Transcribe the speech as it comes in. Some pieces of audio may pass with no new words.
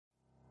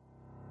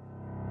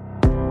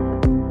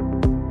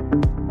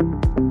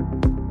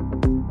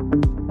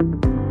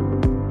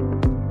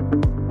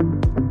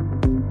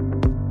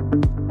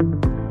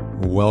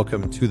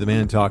welcome to the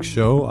Man Talk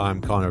Show. I'm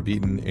Connor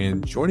Beaton,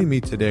 and joining me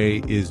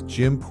today is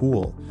Jim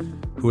Poole,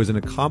 who is an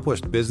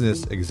accomplished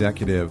business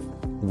executive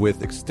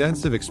with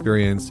extensive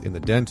experience in the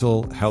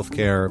dental,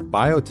 healthcare,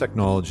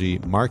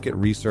 biotechnology, market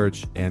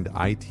research, and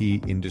IT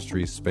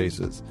industry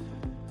spaces.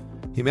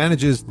 He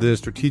manages the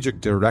strategic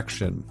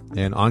direction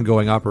and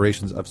ongoing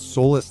operations of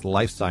Solus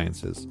Life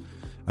Sciences,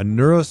 a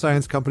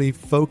neuroscience company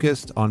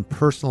focused on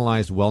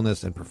personalized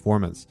wellness and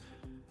performance.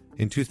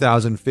 In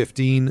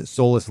 2015,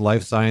 Solus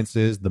Life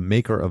Sciences, the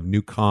maker of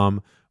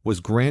NuCalm, was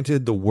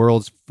granted the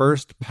world's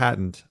first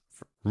patent,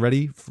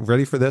 ready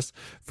for this,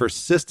 for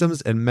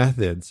systems and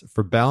methods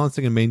for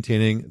balancing and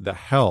maintaining the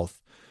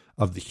health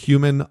of the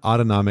human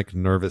autonomic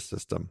nervous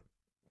system.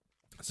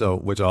 So,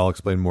 which I'll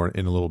explain more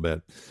in a little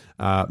bit.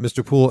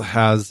 Mr. Poole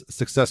has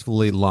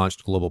successfully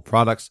launched global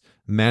products,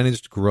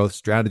 managed growth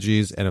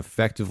strategies, and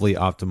effectively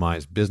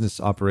optimized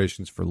business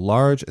operations for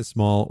large and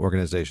small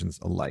organizations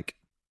alike.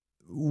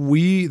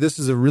 This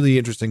is a really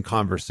interesting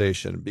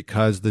conversation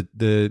because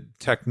the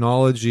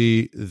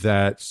technology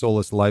that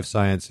Solus Life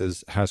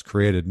Sciences has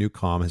created,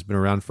 NuCalm, has been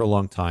around for a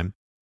long time.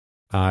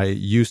 It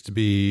used to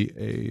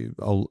be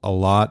a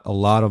lot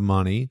of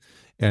money,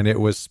 and it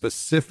was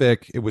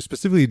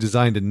specifically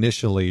designed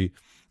initially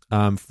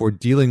for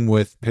dealing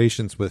with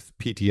patients with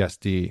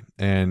PTSD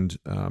and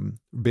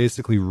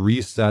basically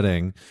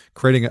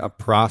creating a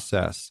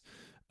process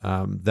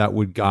that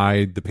would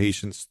guide the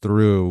patients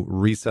through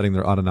resetting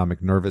their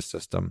autonomic nervous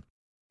system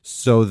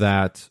so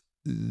that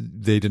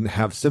they didn't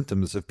have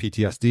symptoms of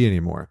PTSD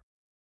anymore.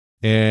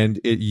 And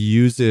it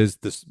uses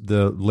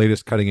the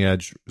latest cutting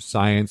edge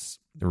science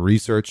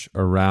research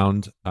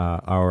around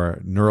our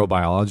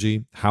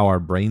neurobiology, how our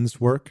brains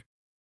work,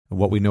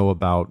 what we know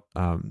about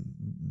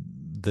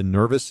the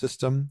nervous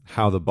system,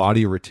 how the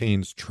body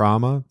retains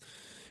trauma.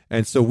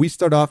 And so we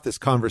start off this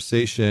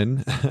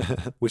conversation.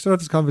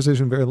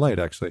 Very light,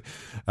 actually.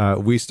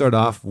 We start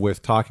off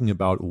with talking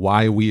about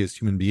why we as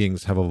human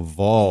beings have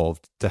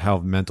evolved to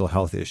have mental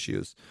health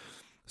issues.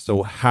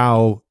 So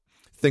how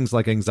things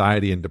like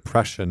anxiety and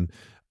depression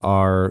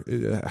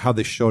how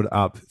they showed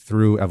up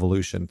through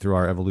evolution, through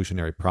our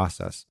evolutionary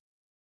process.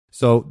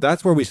 So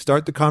that's where we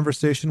start the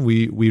conversation.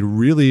 We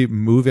really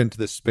move into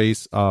the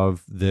space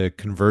of the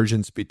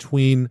convergence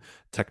between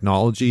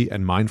technology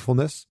and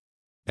mindfulness,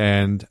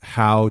 and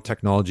how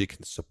technology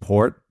can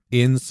support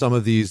in some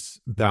of these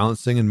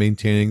balancing and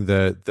maintaining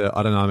the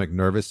autonomic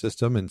nervous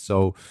system. And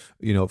so,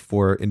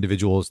 for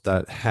individuals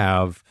that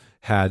have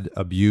had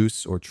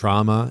abuse or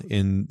trauma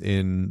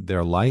in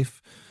their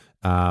life,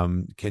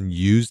 can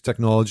use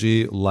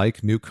technology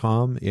like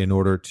NuCalm in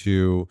order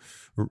to,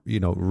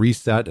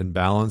 reset and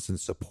balance and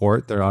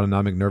support their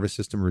autonomic nervous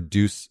system,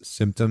 reduce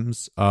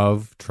symptoms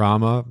of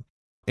trauma.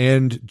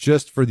 And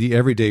just for the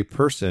everyday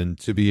person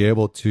to be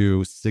able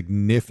to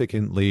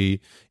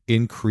significantly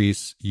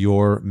increase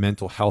your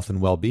mental health and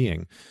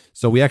well-being.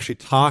 So we actually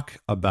talk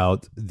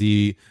about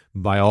the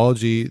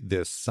biology,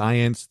 the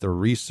science, the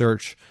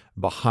research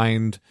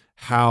behind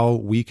how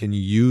we can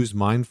use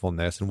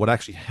mindfulness and what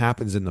actually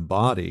happens in the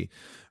body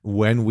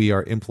when we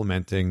are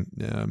implementing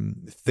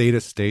theta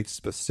states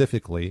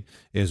specifically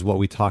is what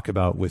we talk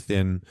about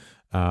within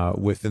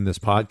this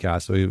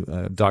podcast.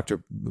 So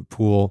Dr.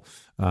 Poole,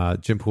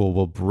 Jim Poole,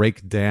 will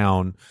break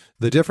down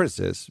the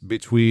differences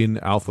between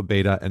alpha,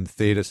 beta, and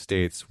theta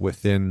states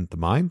within the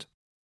mind,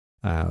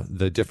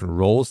 the different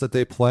roles that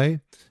they play,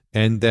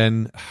 and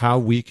then how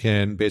we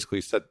can basically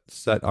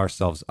set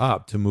ourselves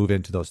up to move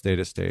into those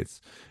theta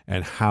states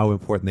and how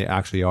important they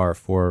actually are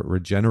for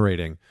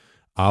regenerating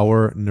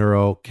our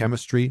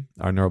neurochemistry,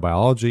 our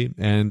neurobiology,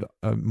 and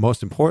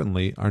most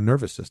importantly, our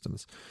nervous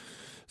systems.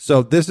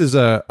 So this is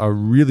a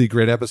really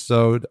great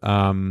episode.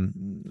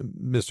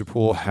 Mr.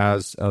 Poole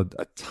has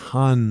a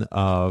ton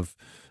of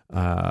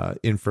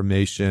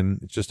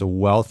information, just a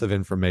wealth of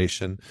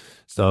information.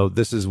 So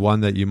this is one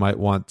that you might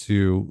want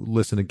to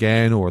listen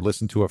again or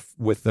listen to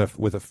with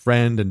a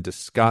friend and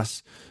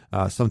discuss.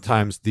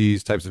 Sometimes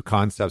these types of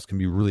concepts can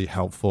be really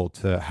helpful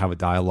to have a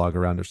dialogue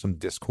around or some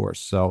discourse.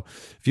 So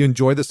if you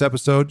enjoyed this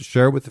episode,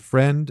 share it with a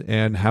friend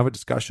and have a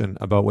discussion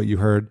about what you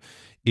heard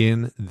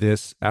in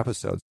this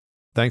episode.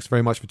 Thanks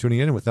very much for tuning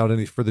in. And without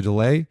any further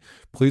delay,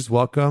 please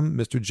welcome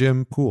Mr.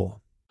 Jim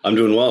Poole. I'm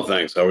doing well,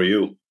 thanks. How are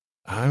you?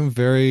 I'm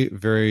very,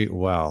 very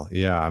well.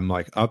 Yeah, I'm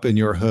like up in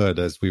your hood,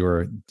 as we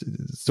were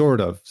sort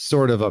of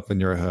up in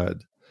your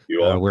hood.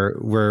 You are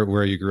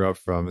where you grew up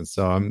from, and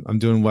so I'm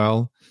doing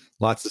well.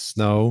 Lots of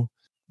snow,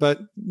 but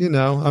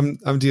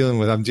I'm dealing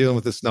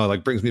with the snow.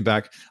 Like, brings me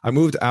back. I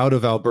moved out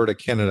of Alberta,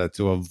 Canada,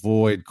 to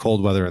avoid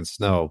cold weather and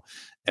snow.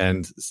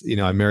 And,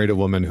 I married a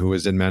woman who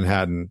was in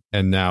Manhattan,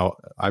 and now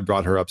I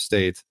brought her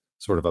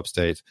sort of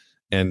upstate,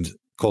 and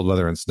cold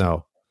weather and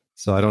snow.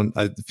 So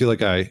I feel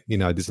like I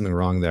did something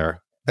wrong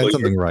there. I did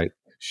something right.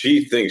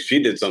 She thinks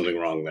she did something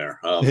wrong there.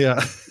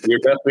 Yeah. You're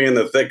definitely in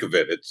the thick of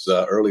it. It's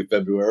early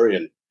February,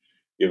 and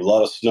you have a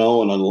lot of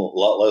snow and a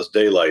lot less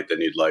daylight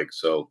than you'd like.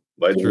 So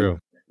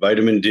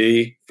vitamin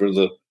D for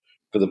the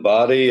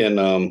body,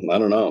 and I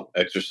don't know,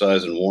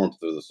 exercise and warmth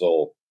for the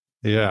soul.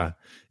 Yeah.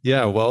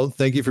 Yeah. Well,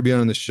 thank you for being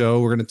on the show.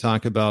 We're going to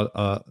talk about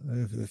a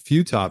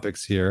few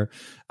topics here.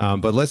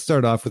 But let's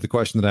start off with the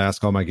question that I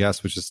ask all my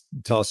guests, which is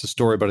tell us a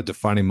story about a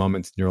defining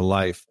moment in your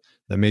life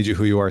that made you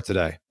who you are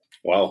today.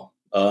 Wow.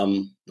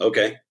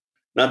 Okay.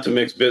 Not to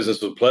mix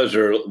business with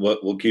pleasure,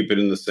 we'll keep it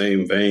in the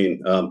same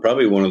vein.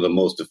 Probably one of the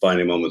most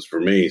defining moments for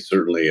me,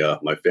 certainly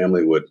my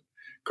family would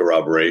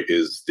corroborate,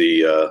 is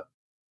the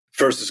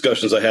first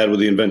discussions I had with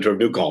the inventor of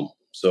Newcomb.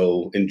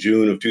 So in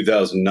June of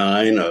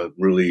 2009, a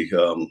really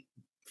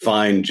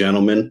fine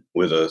gentleman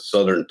with a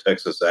Southern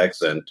Texas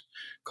accent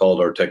called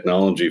our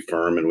technology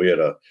firm, and we had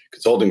a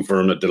consulting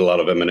firm that did a lot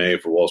of M&A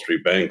for Wall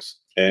Street banks.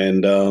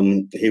 And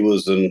he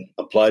was an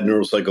applied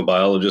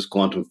neuropsychobiologist,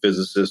 quantum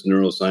physicist,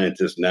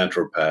 neuroscientist,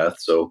 naturopath.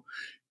 So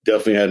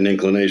definitely had an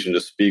inclination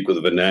to speak with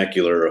a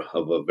vernacular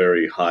of a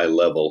very high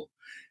level.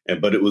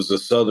 But it was the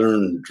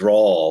Southern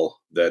drawl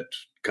that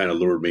kind of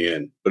lured me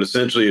in. But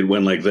essentially, it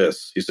went like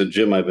this. He said,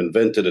 Jim, I've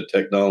invented a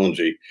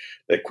technology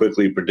that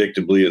quickly,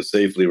 predictably, and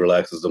safely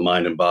relaxes the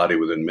mind and body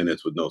within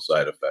minutes with no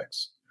side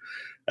effects.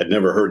 I'd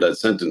never heard that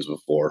sentence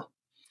before.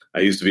 I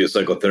used to be a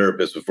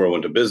psychotherapist before I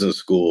went to business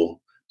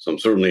school, so I'm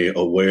certainly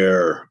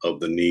aware of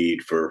the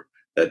need for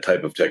that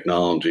type of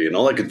technology. And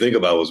all I could think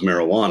about was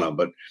marijuana.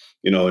 But,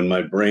 in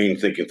my brain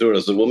thinking through it,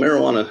 I said, well,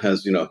 marijuana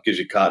has, gives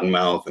you cotton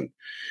mouth and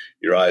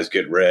your eyes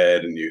get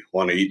red and you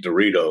want to eat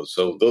Doritos.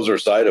 So those are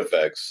side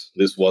effects.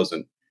 This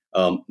wasn't.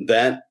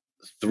 That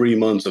 3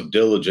 months of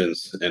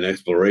diligence and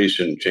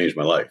exploration changed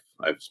my life.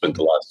 I've spent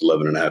the last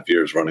 11 and a half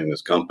years running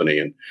this company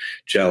and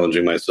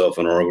challenging myself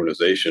and our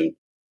organization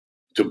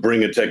to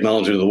bring a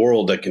technology to the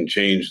world that can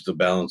change the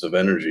balance of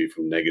energy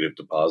from negative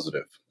to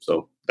positive.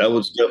 So that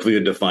was definitely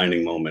a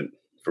defining moment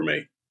for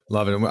me.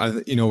 Love it. And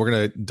we're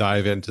going to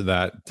dive into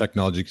that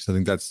technology because I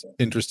think that's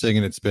interesting,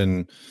 and it's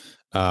been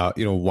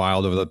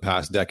wild over the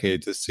past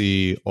decade to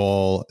see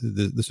all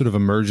the sort of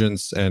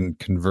emergence and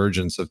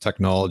convergence of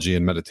technology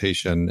and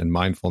meditation and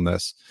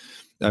mindfulness.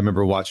 I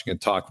remember watching a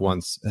talk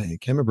once. I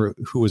can't remember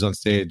who was on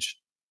stage.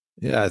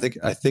 Yeah,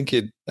 I think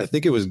it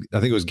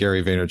was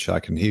Gary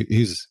Vaynerchuk, and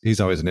he's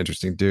always an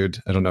interesting dude.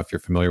 I don't know if you're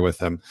familiar with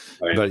him,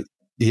 right. But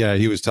yeah,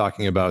 he was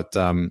talking about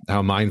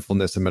how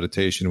mindfulness and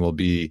meditation will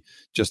be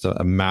just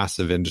a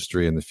massive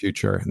industry in the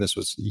future. And this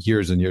was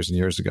years and years and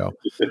years ago.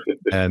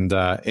 and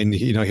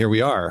here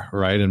we are,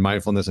 right? And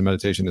mindfulness and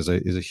meditation is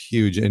a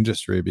huge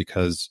industry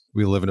because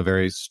we live in a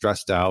very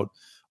stressed out,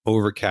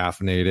 over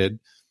caffeinated,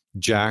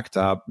 jacked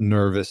up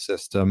nervous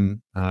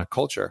system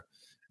culture.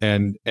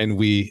 And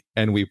we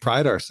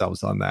pride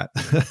ourselves on that,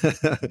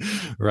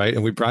 right?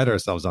 And we pride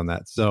ourselves on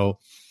that. So,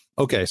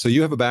 okay, so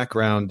you have a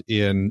background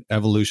in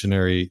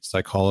evolutionary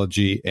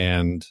psychology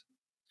and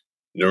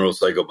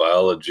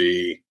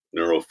neuropsychobiology,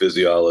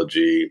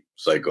 neurophysiology,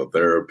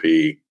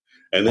 psychotherapy,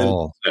 and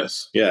then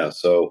business. Yeah.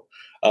 So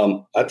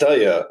I tell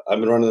you, I've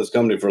been running this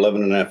company for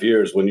 11 and a half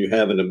years. When you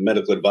have a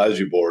medical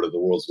advisory board of the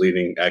world's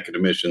leading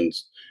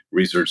academicians,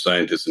 research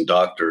scientists, and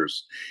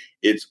doctors,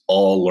 it's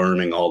all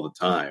learning all the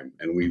time.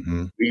 And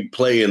we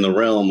play in the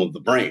realm of the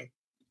brain.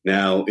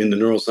 Now, in the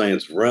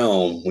neuroscience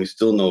realm, we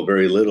still know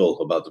very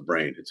little about the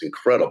brain. It's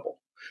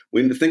incredible.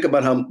 We think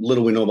about how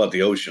little we know about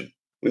the ocean.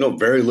 We know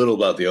very little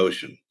about the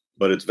ocean,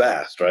 but it's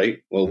vast, right?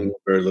 Well, we know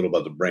very little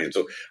about the brain.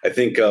 So I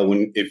think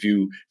if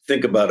you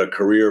think about a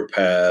career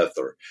path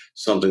or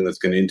something that's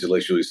going to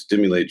intellectually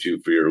stimulate you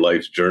for your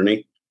life's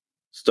journey,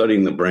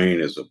 studying the brain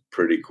is a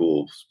pretty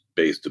cool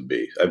space to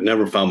be. I've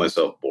never found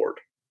myself bored.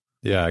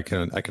 Yeah, I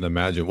can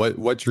imagine.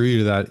 What drew you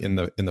to that in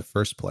the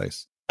first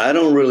place? I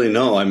don't really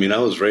know. I mean, I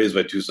was raised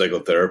by two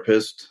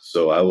psychotherapists,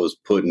 so I was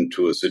put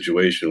into a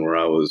situation where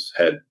I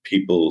had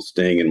people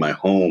staying in my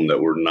home that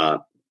were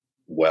not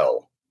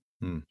well.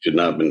 Should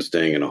not have been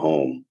staying in a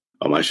home.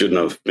 I shouldn't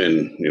have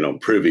been,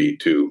 privy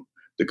to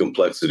the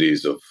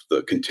complexities of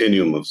the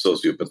continuum of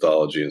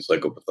sociopathology and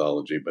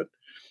psychopathology. But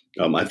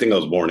I think I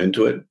was born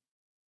into it.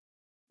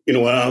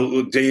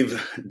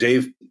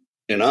 Dave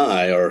and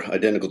I are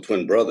identical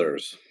twin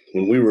brothers.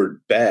 When we were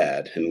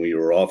bad, and we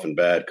were often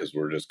bad because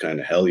we're just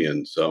kind of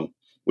hellions,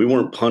 we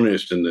weren't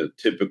punished in the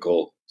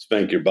typical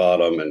spank your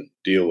bottom and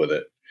deal with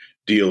it,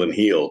 deal and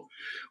heal.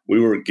 We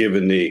were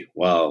given the,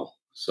 wow,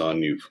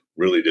 son, you've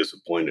really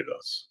disappointed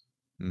us.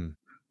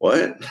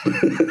 What?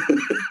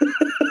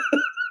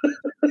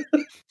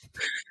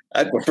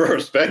 I prefer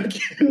a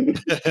spanking.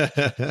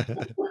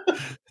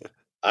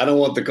 I don't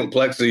want the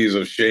complexities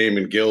of shame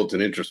and guilt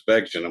and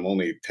introspection. I'm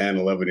only 10,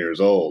 11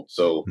 years old.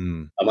 So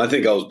I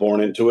think I was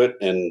born into it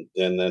and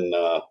then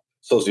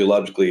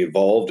sociologically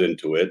evolved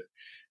into it.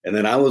 And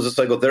then I was a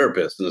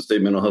psychotherapist in the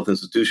state mental health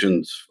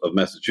institutions of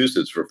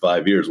Massachusetts for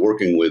 5 years,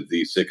 working with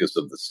the sickest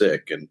of the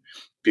sick and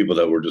people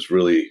that were just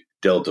really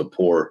dealt a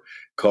poor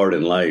card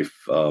in life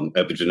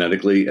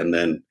epigenetically and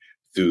then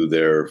through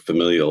their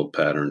familial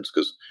patterns,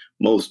 because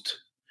most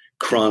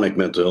chronic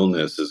mental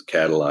illness is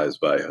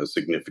catalyzed by a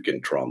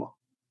significant trauma.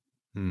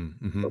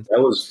 So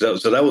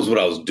that was what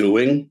I was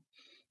doing.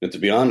 And to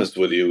be honest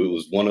with you, it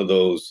was one of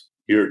those,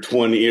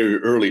 your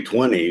early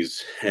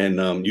 20s,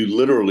 and you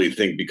literally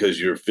think because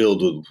you're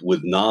filled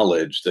with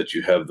knowledge that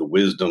you have the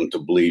wisdom to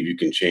believe you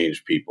can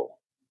change people.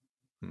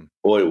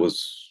 Boy,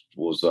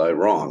 was I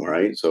wrong,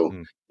 right? So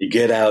you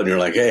get out and you're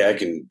like, hey, I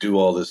can do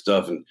all this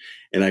stuff.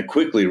 And I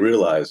quickly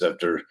realized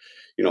after,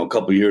 a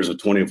couple of years of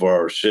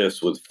 24-hour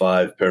shifts with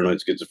 5 paranoid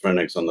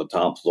schizophrenics on the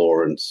top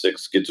floor and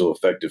 6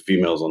 schizoaffective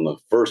females on the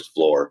first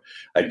floor,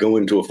 I'd go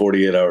into a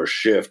 48-hour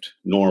shift,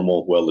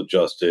 normal,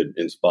 well-adjusted,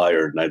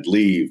 inspired, and I'd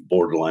leave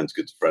borderline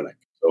schizophrenic.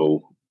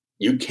 So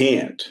you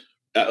can't.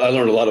 I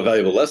learned a lot of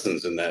valuable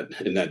lessons in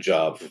that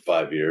job for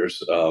 5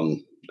 years.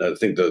 I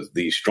think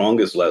the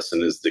strongest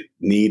lesson is the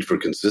need for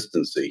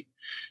consistency,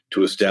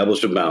 to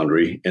establish a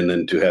boundary and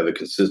then to have a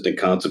consistent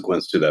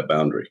consequence to that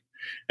boundary.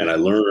 And I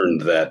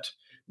learned that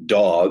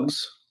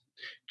dogs,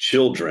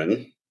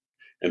 children,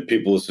 and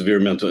people with severe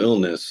mental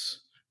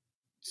illness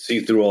see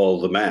through all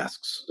the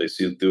masks. They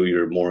see through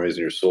your mores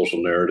and your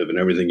social narrative and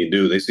everything you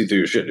do. They see through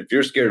your shit. If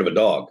you're scared of a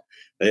dog,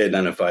 they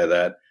identify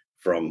that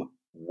from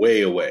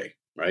way away,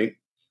 right?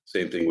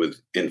 Same thing with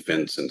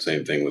infants and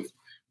same thing with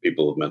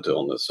people with mental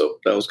illness. So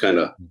that was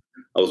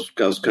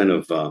I was kind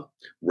of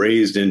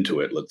raised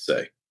into it, let's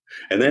say.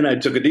 And then I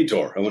took a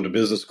detour. I went to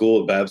business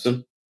school at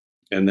Babson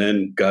and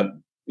then got,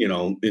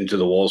 into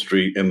the Wall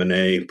Street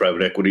M&A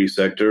private equity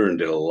sector and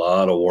did a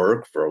lot of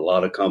work for a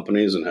lot of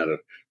companies and had a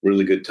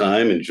really good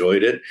time,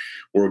 enjoyed it,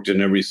 worked in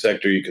every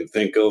sector you can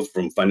think of,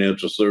 from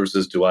financial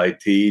services to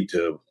IT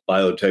to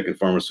biotech and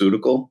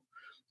pharmaceutical.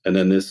 And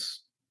then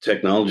this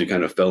technology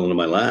kind of fell into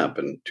my lap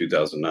in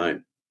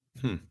 2009.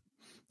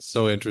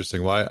 So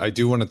interesting. Well, I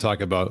do want to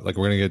talk about, we're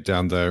going to get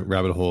down the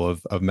rabbit hole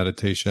of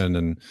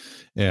meditation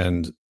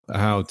and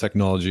how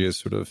technology is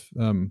sort of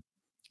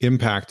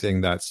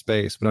impacting that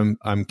space. But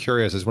I'm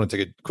curious. I just want to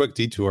take a quick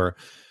detour.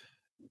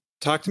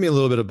 Talk to me a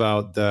little bit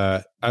about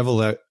the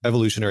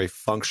evolutionary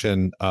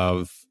function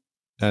of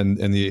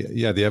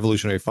the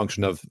evolutionary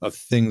function of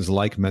things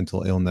like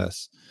mental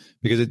illness,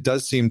 because it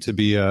does seem to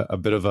be a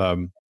bit of a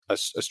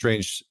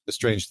strange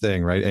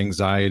thing, right?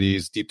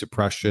 Anxieties, deep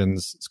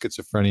depressions,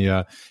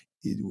 schizophrenia.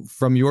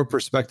 From your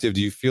perspective,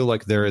 do you feel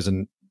like there's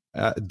an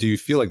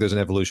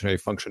evolutionary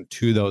function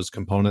to those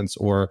components,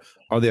 or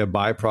are they a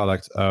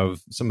byproduct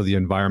of some of the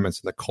environments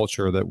and the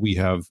culture that we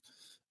have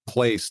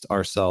placed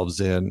ourselves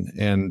in?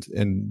 And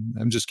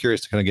I'm just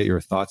curious to kind of get your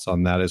thoughts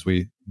on that as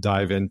we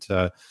dive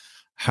into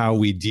how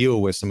we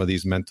deal with some of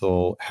these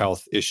mental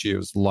health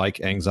issues like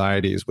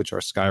anxieties, which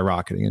are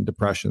skyrocketing, and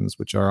depressions,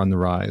 which are on the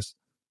rise.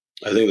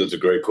 I think that's a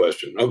great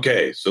question.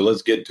 Okay, so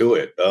let's get to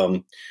it.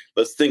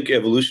 Let's think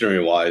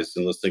evolutionary wise,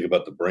 and let's think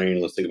about the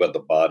brain. Let's think about the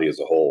body as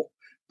a whole.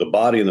 The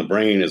body and the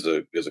brain is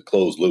a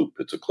closed loop.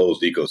 It's a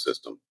closed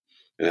ecosystem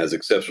and has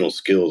exceptional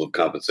skills of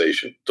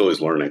compensation. It's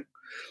always learning.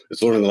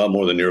 It's learning a lot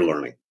more than you're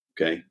learning.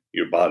 Okay,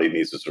 your body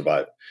needs to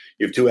survive.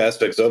 You have 2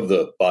 aspects of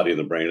the body and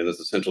the brain, and that's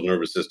the central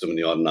nervous system and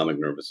the autonomic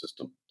nervous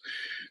system.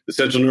 The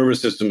central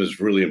nervous system is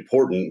really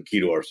important,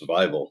 key to our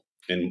survival.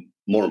 And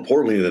more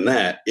importantly than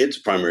that, its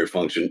primary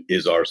function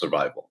is our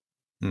survival.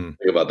 Think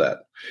about that.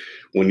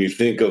 When you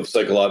think of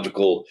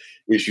psychological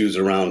issues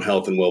around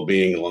health and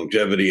well-being and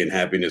longevity and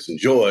happiness and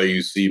joy,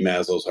 you see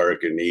Maslow's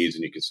hierarchy of needs,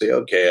 and you can say,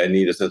 okay, I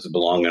need a sense of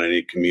belonging, I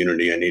need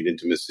community, I need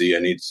intimacy, I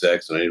need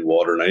sex, and I need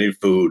water, and I need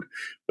food.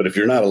 But if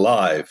you're not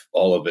alive,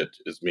 all of it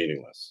is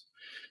meaningless.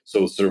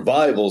 So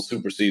survival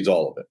supersedes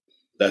all of it.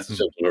 That's the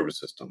central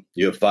nervous system.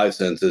 You have 5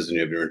 senses and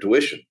you have your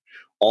intuition.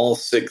 All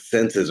 6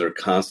 senses are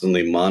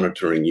constantly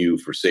monitoring you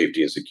for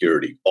safety and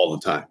security all the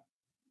time.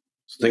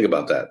 So think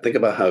about that. Think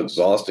about how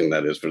exhausting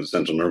that is for the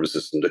central nervous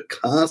system to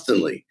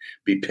constantly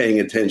be paying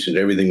attention to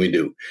everything we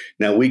do.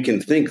 Now, we can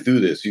think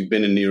through this. You've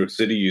been in New York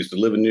City. You used to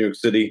live in New York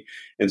City.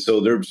 And so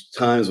there's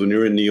times when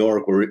you're in New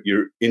York where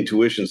your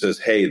intuition says,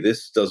 hey,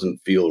 this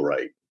doesn't feel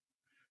right.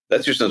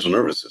 That's your central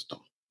nervous system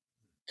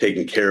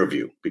taking care of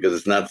you, because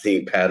it's not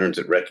seeing patterns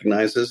it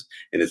recognizes,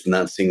 and it's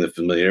not seeing the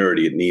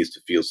familiarity it needs to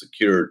feel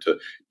secure to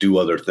do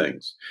other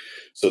things.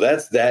 So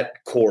that's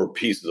that core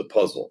piece of the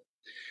puzzle.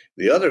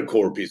 The other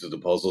core piece of the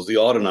puzzle is the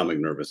autonomic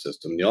nervous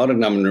system. The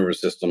autonomic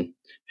nervous system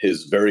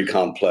is very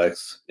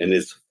complex and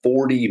is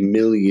 40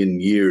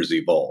 million years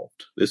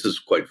evolved. This is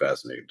quite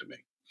fascinating to me.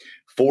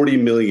 40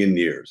 million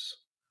years.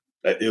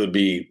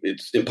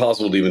 It's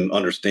impossible to even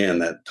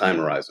understand that time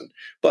horizon.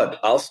 But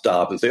I'll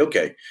stop and say,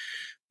 okay,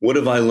 what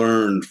have I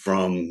learned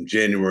from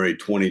January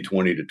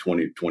 2020 to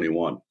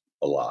 2021?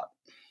 A lot.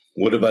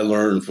 What have I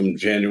learned from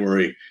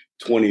January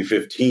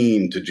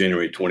 2015 to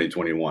January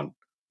 2021?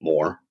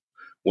 More.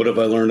 What have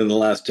I learned in the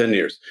last 10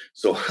 years?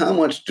 So how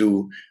much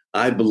do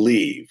I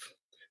believe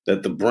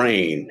that the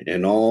brain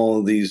and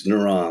all these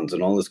neurons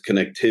and all this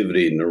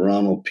connectivity,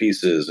 neuronal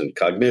pieces and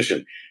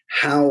cognition,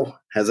 how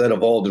has that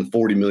evolved in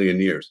 40 million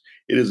years?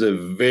 It is a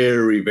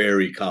very,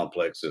 very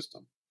complex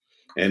system,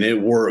 and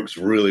it works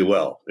really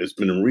well. It's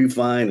been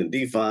refined and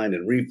defined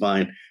and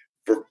refined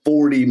for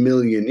 40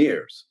 million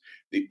years.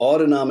 The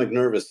autonomic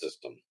nervous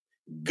system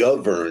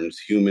governs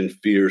human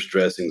fear,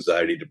 stress,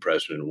 anxiety,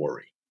 depression, and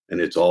worry. And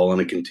it's all on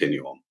a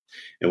continuum.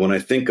 And when I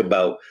think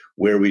about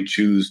where we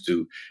choose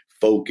to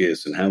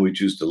focus and how we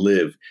choose to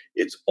live,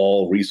 it's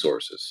all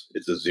resources.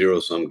 It's a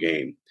zero-sum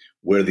game.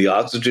 Where the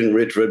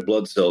oxygen-rich red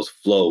blood cells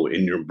flow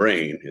in your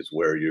brain is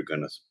where you're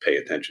going to pay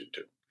attention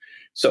to.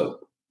 So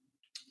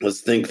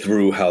let's think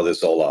through how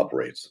this all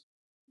operates.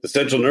 The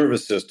central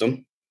nervous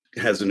system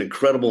has an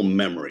incredible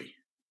memory.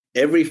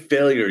 Every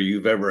failure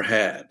you've ever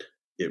had,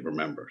 it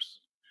remembers.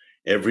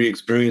 Every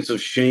experience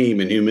of shame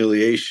and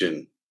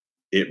humiliation,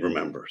 it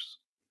remembers.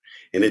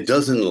 And it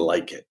doesn't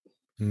like it.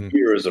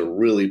 Fear is a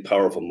really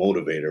powerful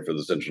motivator for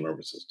the central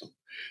nervous system.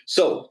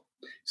 So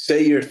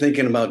say you're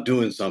thinking about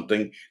doing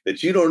something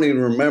that you don't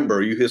even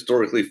remember you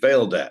historically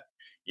failed at.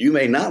 You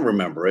may not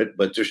remember it,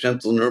 but your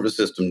central nervous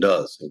system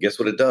does. And guess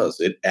what it does?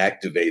 It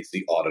activates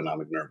the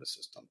autonomic nervous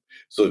system.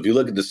 So if you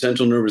look at the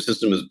central nervous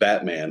system as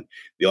Batman,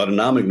 the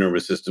autonomic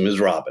nervous system is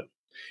Robin.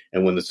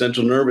 And when the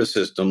central nervous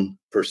system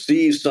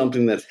perceives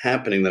something that's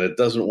happening that it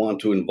doesn't want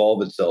to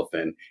involve itself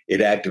in,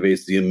 it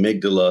activates the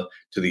amygdala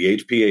to the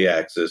HPA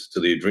axis, to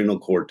the adrenal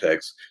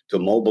cortex, to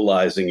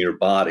mobilizing your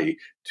body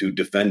to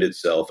defend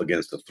itself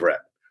against a threat,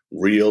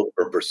 real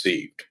or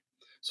perceived.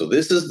 So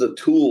this is the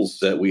tools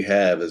that we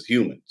have as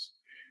humans.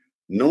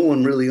 No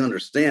one really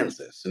understands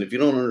this. And if you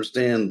don't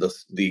understand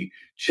the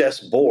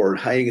chess board,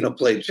 how are you going to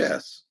play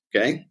chess?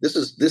 Okay? This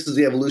is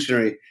the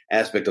evolutionary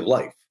aspect of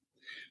life.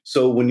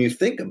 So when you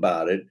think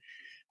about it,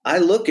 I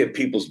look at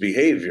people's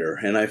behavior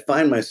and I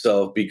find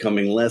myself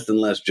becoming less and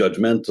less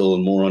judgmental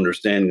and more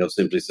understanding of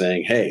simply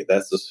saying, hey,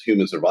 that's the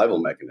human survival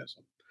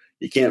mechanism.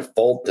 You can't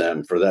fault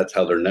them for that's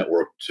how they're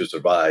networked to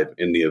survive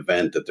in the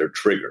event that they're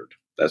triggered.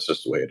 That's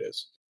just the way it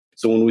is.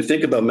 So when we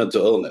think about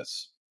mental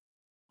illness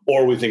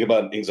or we think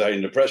about anxiety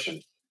and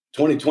depression,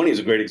 2020 is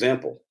a great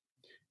example.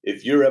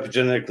 If you're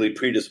epigenetically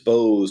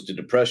predisposed to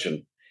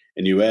depression,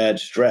 and you add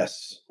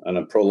stress on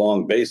a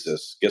prolonged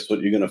basis, guess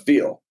what you're going to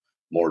feel?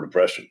 More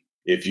depression.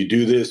 If you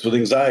do this with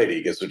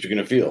anxiety, guess what you're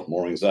going to feel?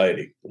 More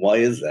anxiety. Why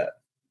is that?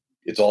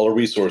 It's all a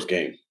resource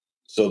game.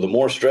 So the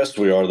more stressed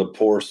we are, the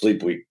poorer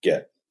sleep we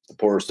get. The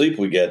poorer sleep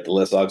we get, the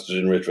less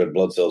oxygen-rich red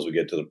blood cells we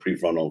get to the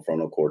prefrontal and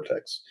frontal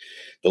cortex.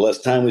 The less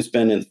time we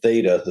spend in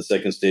theta, the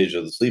second stage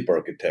of the sleep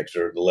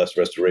architecture, the less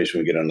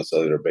restoration we get on a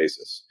cellular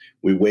basis.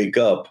 We wake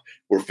up,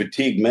 we're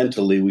fatigued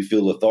mentally, we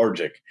feel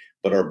lethargic,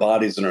 but our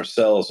bodies and our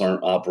cells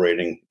aren't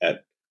operating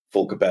at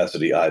full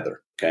capacity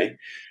either, okay?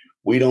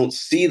 We don't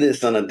see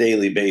this on a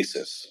daily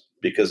basis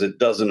because it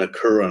doesn't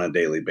occur on a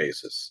daily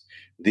basis.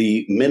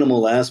 The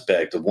minimal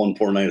aspect of one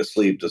poor night of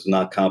sleep does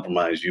not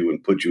compromise you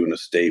and put you in a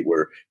state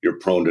where you're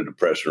prone to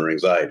depression or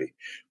anxiety,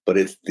 but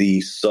it's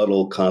the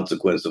subtle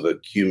consequence of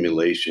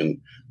accumulation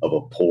of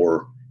a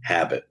poor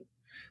habit.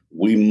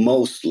 We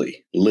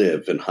mostly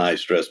live in high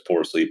stress,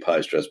 poor sleep,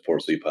 high stress, poor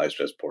sleep, high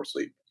stress, poor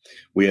sleep.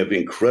 We have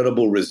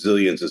incredible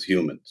resilience as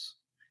humans.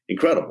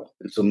 Incredible.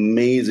 It's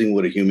amazing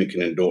what a human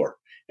can endure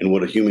and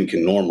what a human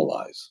can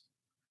normalize,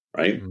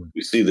 right?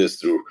 We see this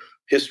through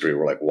history.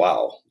 We're like,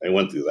 wow, they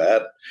went through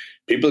that.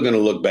 People are going to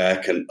look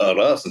back at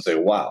us and say,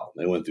 wow,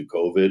 they went through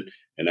COVID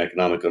and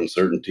economic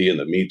uncertainty and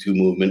the Me Too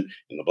movement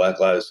and the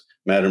Black Lives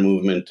Matter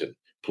movement and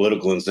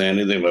political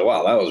insanity. They're like,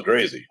 wow, that was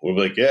crazy. We're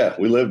like, yeah,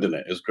 we lived in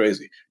it. It's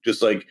crazy.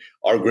 Just like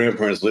our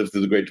grandparents lived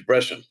through the Great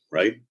Depression,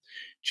 right?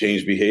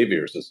 Changed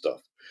behaviors and stuff.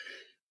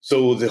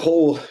 So the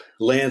whole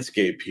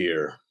landscape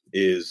here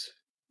is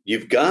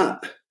you've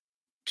got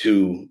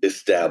to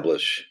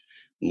establish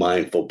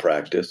mindful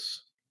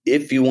practice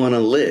if you want to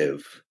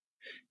live,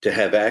 to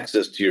have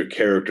access to your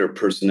character,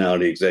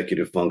 personality,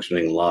 executive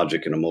functioning,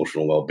 logic, and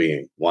emotional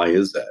well-being. Why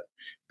is that?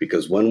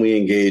 Because when we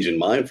engage in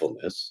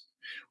mindfulness,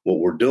 what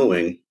we're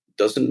doing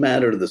doesn't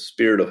matter the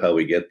spirit of how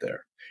we get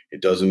there.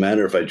 It doesn't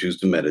matter if I choose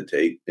to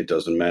meditate. It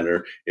doesn't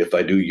matter if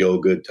I do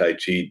yoga, Tai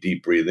Chi,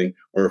 deep breathing,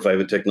 or if I have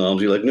a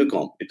technology like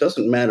Nucalm. It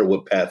doesn't matter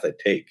what path I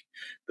take.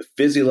 The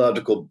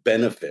physiological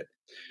benefit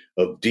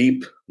of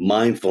deep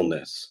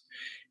mindfulness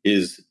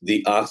is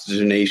the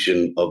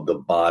oxygenation of the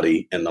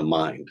body and the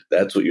mind.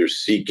 That's what you're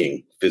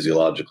seeking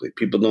physiologically.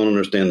 People don't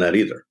understand that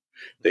either.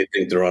 They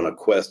think they're on a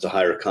quest to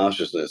higher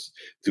consciousness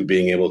through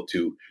being able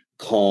to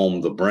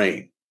calm the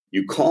brain.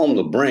 You calm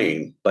the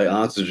brain by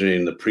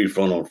oxygenating the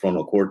prefrontal and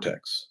frontal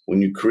cortex.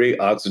 When you create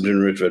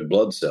oxygen-rich red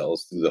blood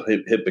cells through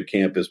the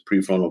hippocampus,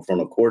 prefrontal and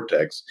frontal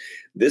cortex,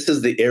 this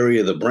is the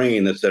area of the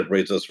brain that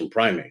separates us from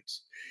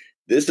primates.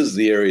 This is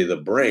the area of the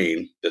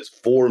brain that's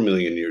 4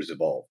 million years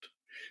evolved.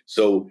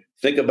 So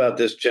think about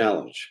this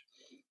challenge.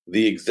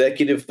 The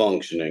executive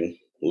functioning,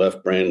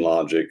 left brain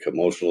logic,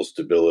 emotional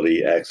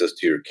stability, access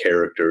to your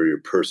character,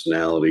 your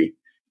personality,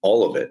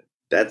 all of it,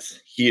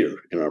 that's here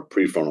in our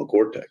prefrontal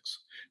cortex.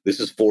 This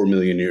is 4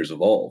 million years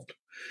evolved.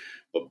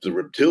 But the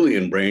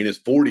reptilian brain is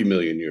 40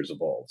 million years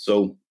evolved.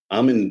 So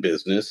I'm in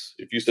business.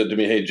 If you said to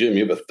me, hey, Jim,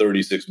 you have a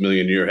 36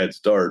 million year head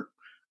start,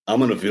 I'm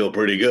going to feel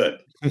pretty good.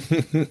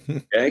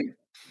 Okay?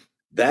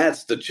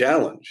 That's the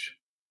challenge.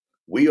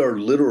 We are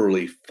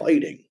literally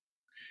fighting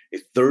a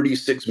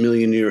 36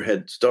 million year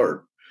head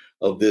start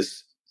of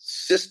this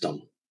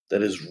system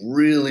that is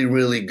really,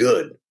 really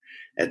good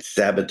at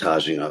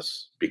sabotaging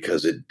us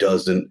because it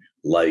doesn't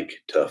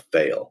like to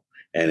fail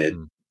and it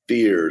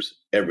fears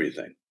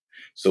everything.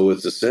 So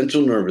it's the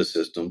central nervous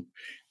system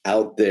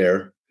out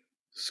there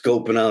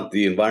scoping out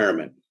the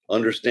environment.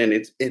 Understand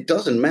it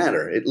doesn't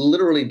matter. It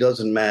literally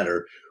doesn't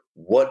matter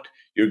what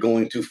you're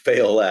going to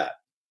fail at.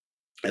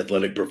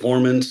 Athletic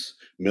performance,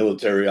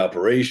 military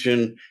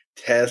operation,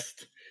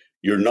 test,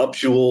 your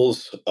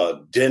nuptials,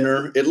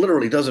 dinner. It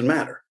literally doesn't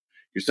matter.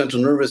 Your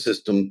central nervous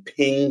system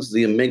pings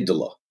the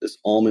amygdala, this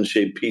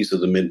almond-shaped piece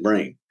of the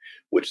midbrain,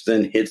 which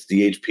then hits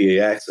the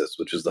HPA axis,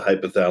 which is the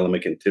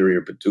hypothalamic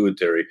anterior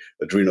pituitary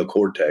adrenal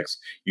cortex.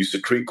 You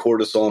secrete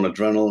cortisol and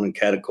adrenaline and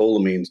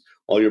catecholamines.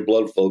 All your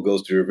blood flow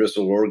goes to your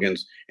visceral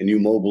organs, and you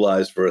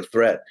mobilize for a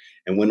threat.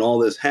 And when all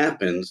this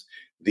happens,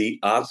 the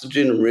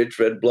oxygen-rich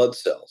red blood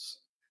cells,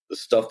 the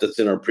stuff that's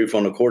in our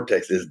prefrontal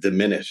cortex, is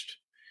diminished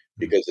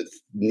because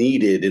it's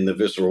needed in the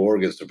visceral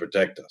organs to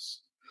protect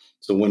us.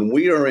 So when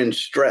we are in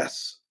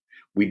stress,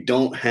 we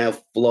don't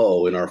have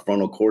flow in our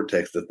frontal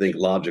cortex to think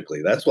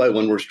logically. That's why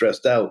when we're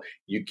stressed out,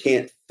 you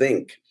can't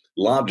think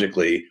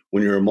logically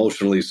when you're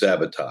emotionally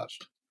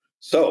sabotaged.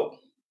 So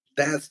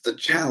that's the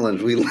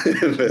challenge we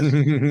live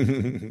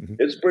in.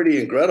 It's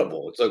pretty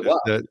incredible. It's like,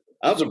 wow,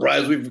 I'm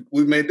surprised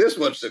we've made this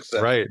much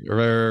success. Right.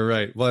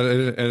 Well,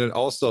 and it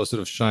also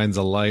sort of shines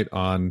a light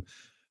on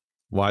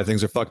why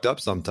things are fucked up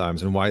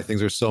sometimes and why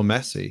things are so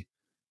messy.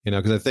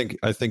 Because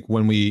I think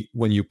when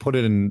you put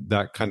it in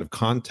that kind of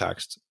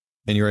context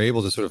and you're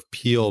able to sort of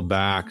peel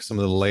back some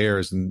of the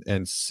layers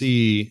and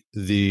see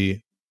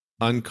the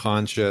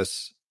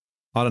unconscious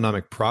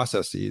autonomic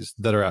processes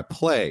that are at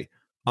play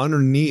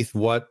underneath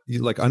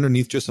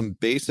underneath just some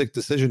basic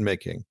decision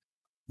making.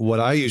 What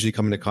I usually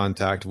come into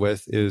contact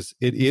with is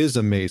it is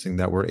amazing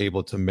that we're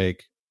able to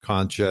make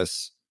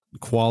conscious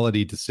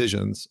quality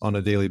decisions on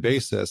a daily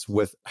basis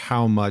with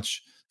how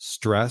much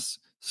stress,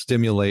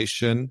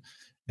 stimulation,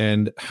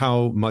 and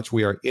how much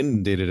we are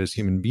inundated as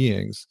human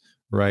beings,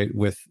 right?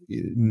 Like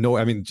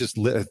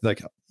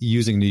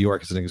using New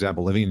York as an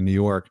example, living in New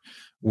York,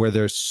 where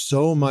there's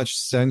so much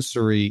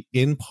sensory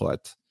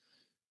input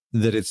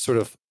that it's sort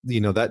of,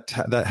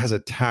 that has a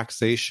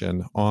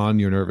taxation on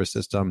your nervous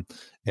system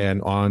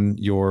and on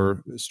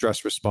your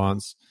stress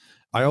response.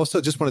 I also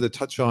just wanted to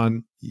touch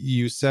on,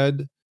 you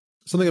said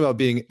something about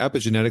being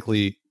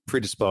epigenetically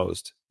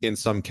predisposed in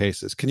some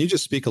cases. Can you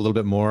just speak a little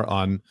bit more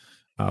on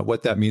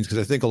what that means? Because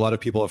I think a lot of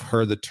people have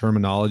heard the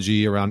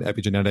terminology around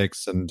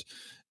epigenetics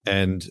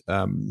and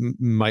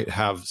might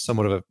have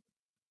somewhat of an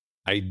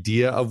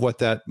idea of what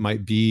that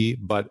might be,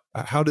 but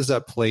how does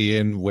that play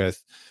in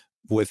with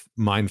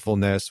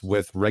mindfulness,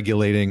 with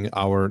regulating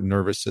our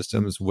nervous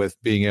systems, with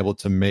being able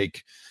to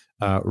make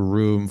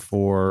room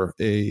for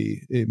a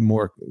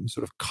more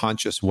sort of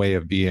conscious way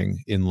of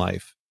being in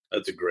life?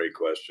 That's a great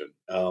question.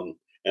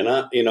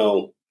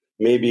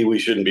 Maybe we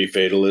shouldn't be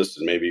fatalists,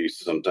 and maybe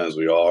sometimes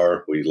we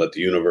are. We let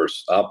the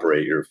universe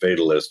operate. You're a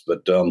fatalist,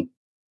 but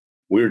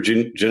we're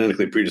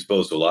genetically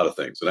predisposed to a lot of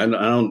things. And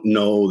I don't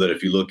know that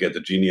if you look at the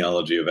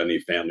genealogy of any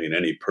family and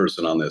any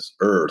person on this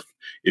earth,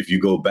 if you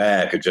go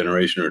back a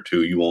generation or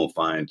two, you won't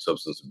find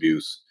substance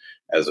abuse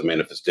as a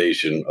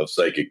manifestation of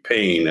psychic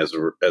pain as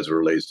it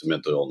relates to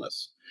mental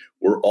illness.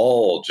 We're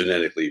all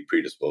genetically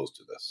predisposed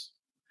to this.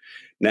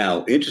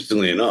 Now,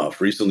 interestingly enough,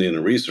 recently in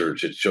the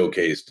research, it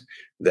showcased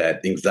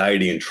that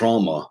anxiety and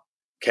trauma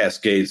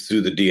cascades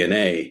through the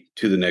DNA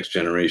to the next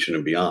generation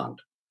and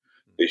beyond.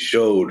 They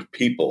showed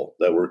people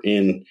that were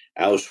in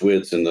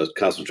Auschwitz and the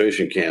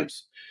concentration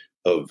camps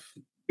in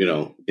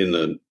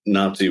the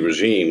Nazi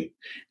regime,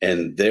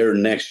 and their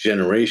next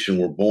generation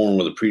were born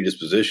with a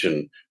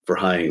predisposition for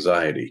high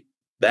anxiety.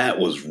 That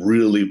was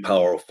really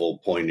powerful,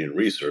 poignant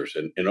research.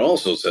 And it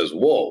also says,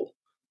 whoa,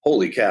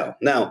 holy cow.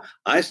 Now,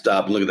 I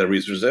stop and look at that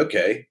research and say,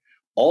 okay,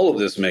 all of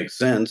this makes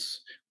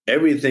sense.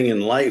 Everything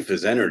in life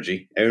is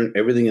energy.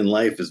 Everything in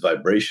life is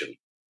vibration.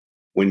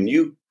 When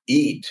you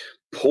eat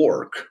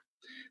pork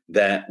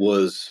that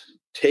was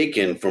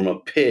taken from a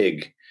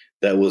pig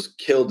that was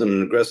killed in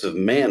an aggressive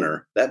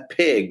manner, that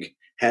pig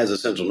has a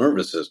central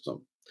nervous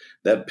system.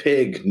 That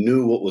pig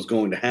knew what was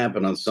going to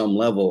happen on some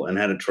level and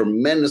had a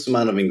tremendous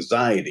amount of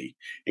anxiety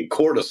and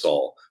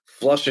cortisol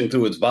flushing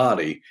through its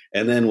body,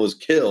 and then was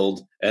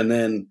killed, and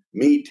then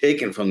meat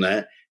taken from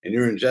that, and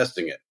you're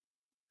ingesting it.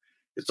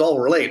 It's all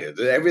related.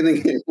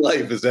 Everything in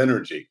life is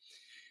energy.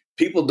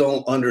 People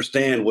don't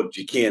understand what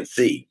you can't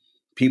see.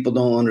 People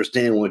don't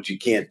understand what you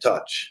can't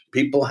touch.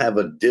 People have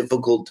a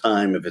difficult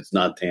time if it's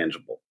not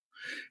tangible.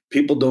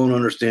 People don't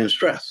understand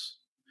stress.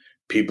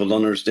 People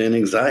don't understand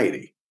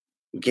anxiety.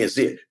 We can't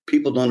see it.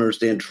 People don't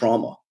understand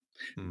trauma.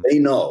 They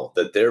know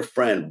that their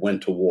friend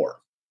went to war.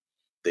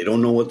 They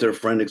don't know what their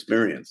friend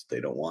experienced. They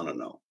don't want to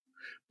know.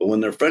 But when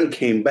their friend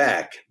came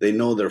back, they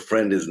know their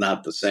friend is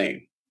not the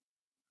same.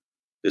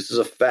 This is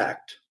a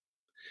fact.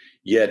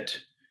 Yet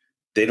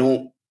they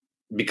don't,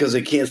 because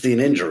they can't see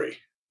an injury.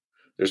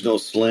 There's no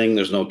sling,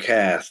 there's no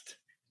cast.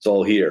 It's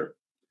all here.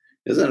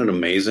 Isn't it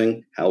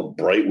amazing how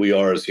bright we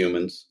are as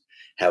humans,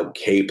 how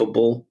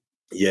capable,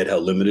 yet how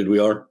limited we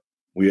are?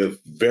 We have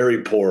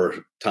very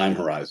poor time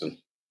horizon.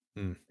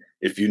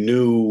 If you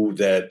knew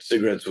that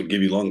cigarettes would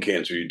give you lung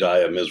cancer, you'd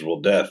die a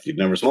miserable death, you'd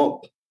never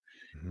smoke.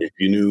 Mhm. If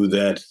you knew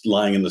that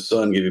lying in the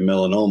sun gave you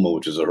melanoma,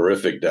 which is a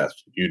horrific death,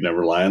 you'd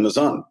never lie in the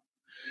sun.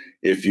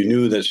 If you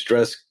knew that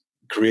stress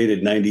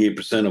created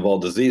 98% of all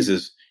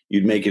diseases,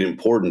 you'd make it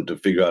important to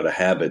figure out a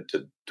habit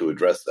to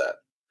address that.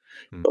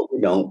 Mm. But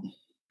we don't.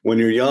 When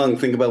you're young,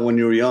 think about when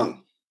you were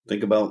young.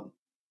 Think about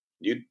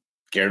you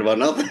cared about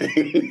nothing.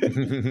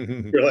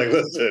 You're like,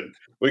 listen,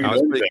 we I can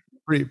do was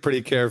anything.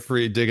 pretty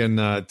carefree digging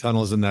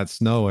tunnels in that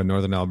snow in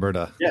northern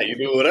Alberta. Yeah, you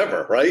do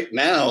whatever, right?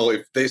 Now,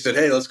 if they said,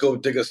 hey, let's go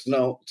dig a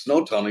snow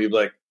tunnel, you'd be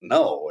like,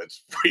 no,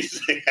 it's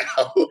freezing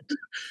out.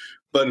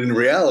 But in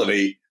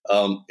reality,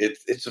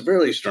 it's a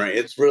really strange.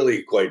 It's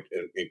really quite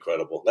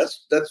incredible.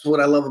 That's what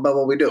I love about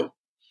what we do.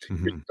 You're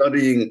Mhm.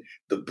 studying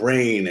the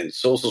brain and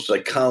social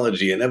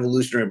psychology and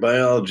evolutionary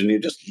biology, and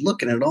you're just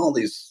looking at all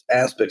these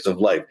aspects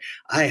of life.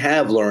 I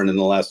have learned in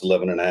the last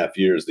 11 and a half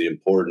years the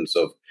importance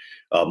of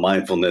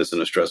mindfulness and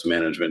the stress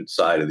management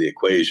side of the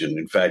equation.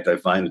 In fact, I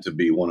find it to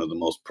be one of the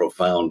most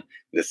profound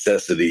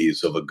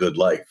necessities of a good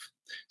life,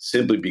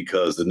 simply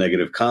because the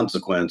negative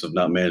consequence of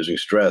not managing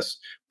stress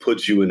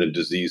puts you in a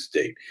disease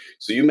state.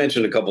 So you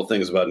mentioned a couple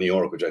things about New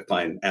York, which I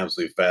find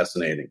absolutely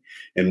fascinating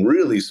and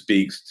really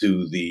speaks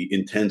to the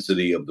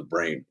intensity of the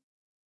brain.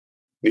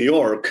 New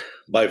York,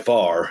 by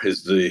far,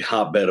 is the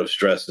hotbed of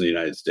stress in the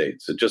United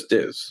States. It just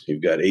is.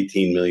 You've got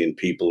 18 million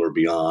people or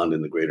beyond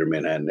in the greater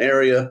Manhattan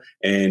area,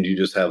 and you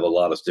just have a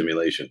lot of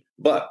stimulation.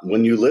 But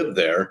when you live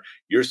there,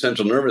 your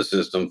central nervous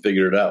system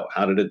figured it out.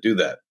 How did it do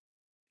that?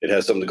 It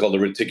has something called the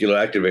reticular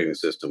activating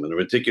system. And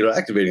the reticular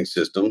activating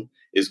system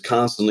is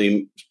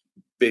constantly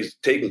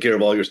taking care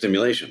of all your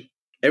stimulation,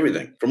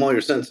 everything from all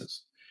your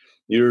senses.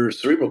 Your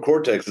cerebral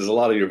cortex is a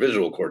lot of your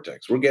visual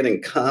cortex. We're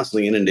getting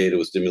constantly inundated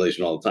with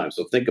stimulation all the time.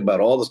 So think about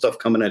all the stuff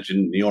coming at you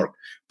in New York,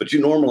 but you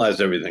normalize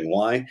everything.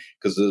 Why?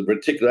 Because the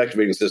reticular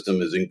activating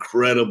system is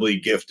incredibly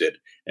gifted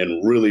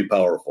and really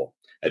powerful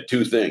at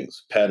two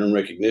things: pattern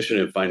recognition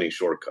and finding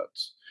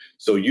shortcuts.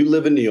 So you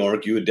live in New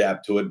York, you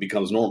adapt to it,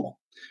 becomes normal.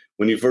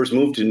 When you first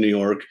moved to New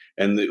York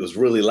and it was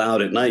really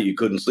loud at night, you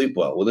couldn't sleep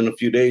well. Within a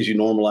few days, you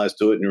normalized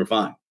to it and you're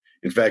fine.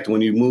 In fact,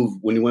 when you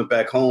went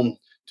back home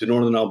to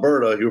northern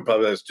Alberta, you were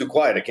probably like, it's too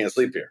quiet, I can't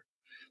sleep here.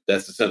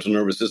 That's the central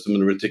nervous system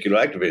and the reticular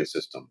activating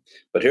system.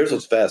 But here's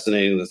what's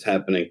fascinating that's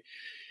happening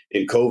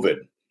in COVID.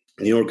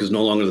 New York is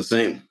no longer the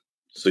same.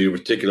 So your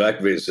reticular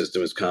activating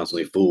system is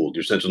constantly fooled.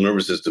 Your central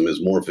nervous system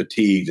is more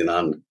fatigued and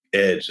on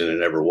edge than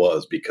it ever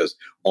was because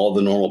all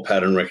the normal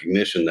pattern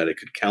recognition that it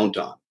could count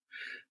on,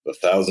 the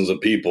thousands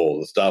of people,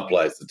 the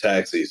stoplights, the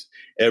taxis,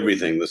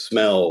 everything, the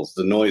smells,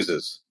 the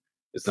noises,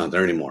 it's not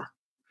there anymore.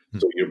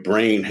 So your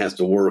brain has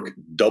to work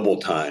double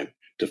time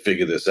to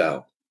figure this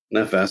out.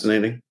 Isn't that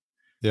fascinating?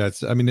 Yeah,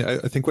 I mean, I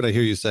think what I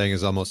hear you saying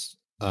is almost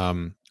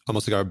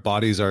like our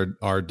bodies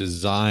are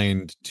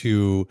designed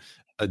to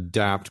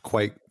adapt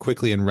quite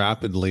quickly and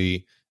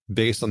rapidly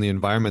based on the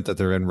environment that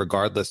they're in,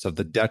 regardless of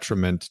the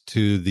detriment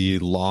to the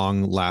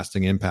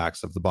long-lasting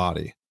impacts of the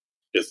body.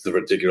 It's the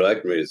reticular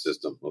activating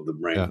system of the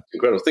brain. Yeah.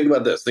 Incredible. Think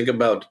about this. Think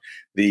about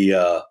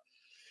the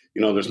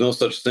there's no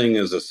such thing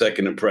as a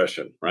second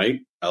impression, right?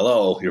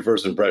 Hello, your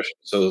first impression.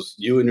 So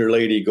you and your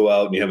lady go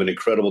out and you have an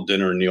incredible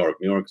dinner in New York.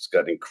 New York's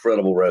got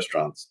incredible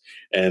restaurants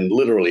and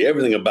literally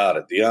everything about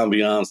it, the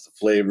ambiance, the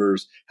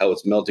flavors, how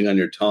it's melting on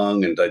your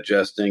tongue and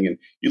digesting. And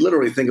you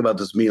literally think about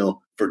this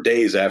meal for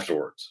days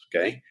afterwards,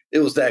 okay? It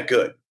was that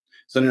good.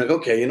 So then you're like,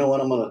 okay, you know what?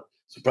 I'm going to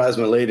surprise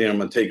my lady and I'm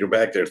going to take her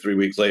back there 3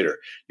 weeks later.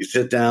 You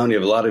sit down, you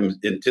have a lot of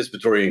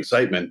anticipatory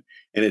excitement,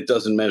 and it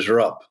doesn't measure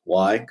up.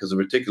 Why? Because the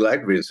reticular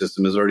activating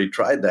system has already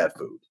tried that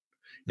food.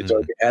 It's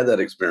already had that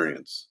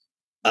experience.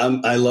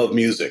 I love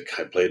music.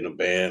 I played in a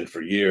band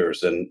for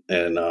years, and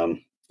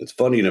it's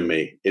funny to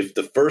me. If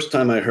the first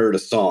time I heard a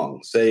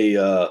song, say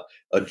a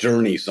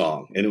Journey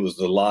song, and it was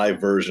the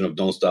live version of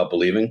 "Don't Stop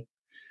Believing,"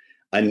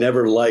 I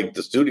never liked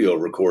the studio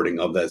recording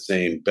of that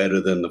same better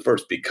than the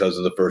first because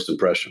of the first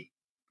impression.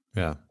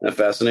 Yeah. Isn't that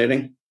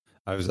fascinating?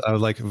 I was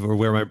like,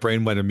 where my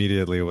brain went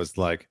immediately was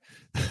like,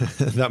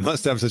 that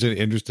must have such an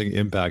interesting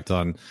impact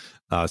on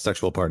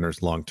sexual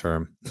partners long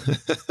term.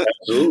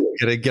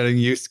 Absolutely. getting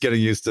used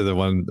to the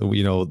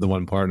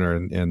one partner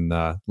in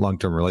long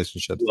term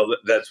relationships. Well,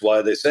 that's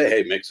why they say,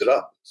 hey, mix it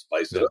up,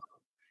 spice it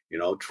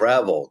up.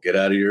 Travel, get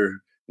out of your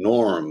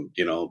norm.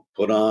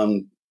 Put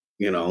on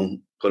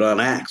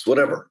acts,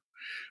 whatever.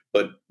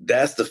 But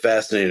that's the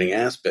fascinating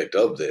aspect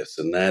of this,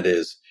 and that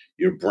is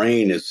your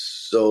brain is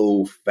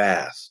so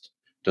fast.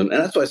 And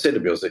that's why I say to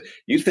people,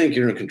 you think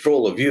you're in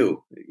control of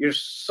you. You're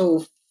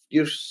so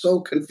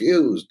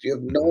confused. You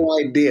have no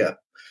idea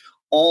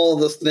all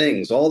the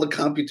things, all the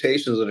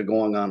computations that are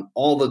going on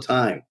all the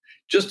time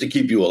just to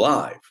keep you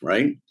alive,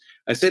 right?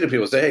 I say to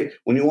people, hey,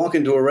 when you walk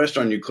into a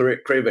restaurant, you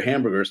crave a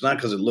hamburger, it's not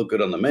because it looked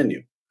good on the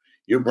menu.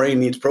 Your brain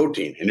needs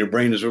protein, and your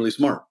brain is really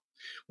smart.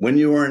 When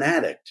you are an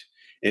addict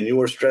and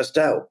you are stressed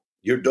out,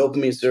 your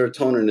dopamine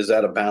serotonin is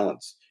out of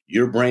balance.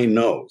 Your brain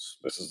knows.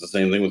 This is the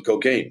same thing with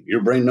cocaine.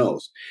 Your brain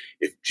knows.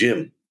 If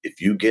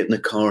you get in the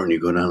car and you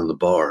go down to the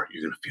bar,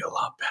 you're going to feel a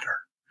lot better.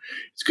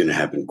 It's going to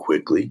happen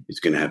quickly. It's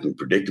going to happen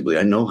predictably.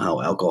 I know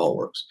how alcohol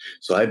works.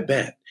 So I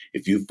bet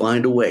if you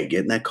find a way,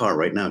 get in that car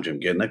right now, Jim,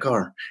 get in that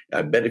car.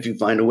 I bet if you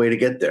find a way to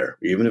get there,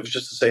 even if it's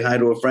just to say hi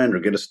to a friend or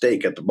get a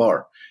steak at the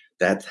bar,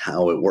 that's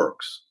how it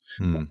works.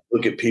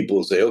 Look at people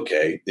and say,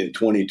 okay, in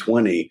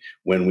 2020,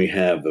 when we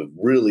have a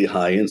really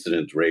high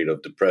incidence rate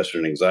of depression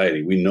and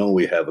anxiety, we know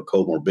we have a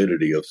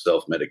comorbidity of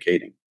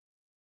self-medicating.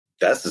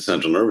 That's the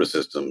central nervous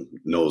system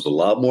knows a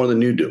lot more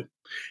than you do.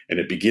 And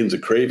it begins a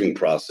craving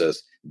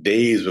process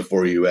days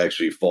before you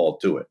actually fall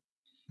to it.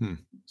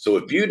 So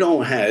if you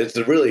don't have,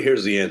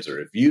 here's the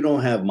answer. If you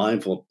don't have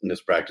mindfulness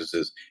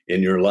practices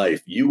in your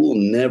life, you will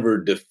never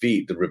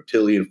defeat the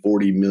reptilian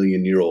 40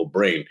 million year old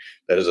brain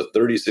that has a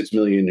 36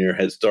 million year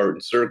head start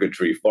in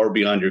circuitry far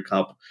beyond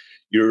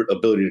your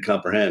ability to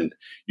comprehend.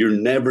 You're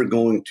never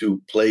going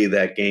to play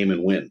that game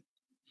and win.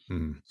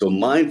 So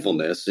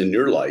mindfulness in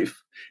your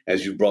life,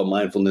 as you brought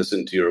mindfulness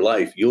into your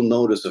life, you'll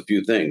notice a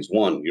few things.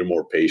 One, you're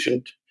more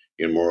patient,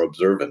 you're more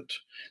observant.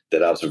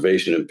 That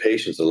observation and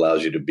patience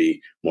allows you to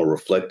be more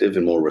reflective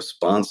and more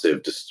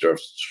responsive to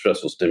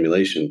stressful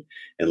stimulation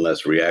and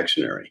less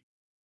reactionary.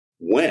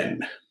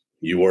 When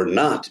you are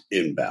not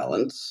in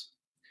balance,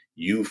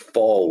 you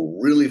fall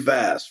really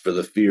fast for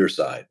the fear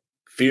side.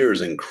 Fear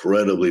is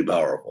incredibly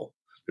powerful.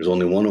 There's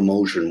only one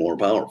emotion more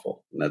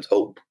powerful, and that's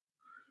hope.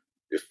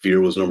 If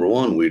fear was number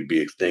one, we'd be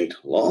extinct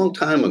a long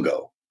time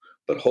ago.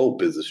 But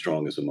hope is the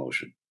strongest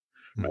emotion.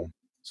 Right?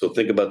 So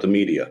think about the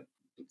media.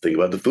 Think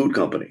about the food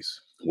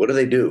companies. What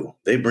do?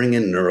 They bring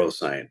in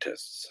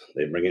neuroscientists.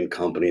 They bring in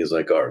companies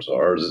like ours.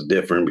 Ours is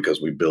different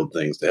because we build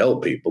things to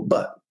help people.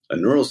 But a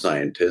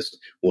neuroscientist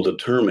will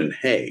determine,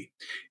 hey,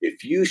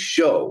 if you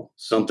show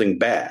something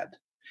bad,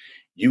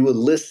 you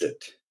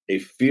elicit a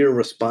fear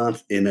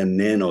response in a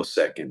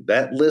nanosecond.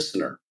 That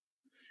listener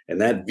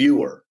and that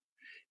viewer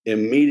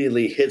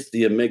immediately hits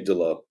the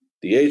amygdala,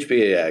 the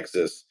HPA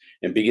axis,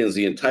 and begins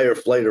the entire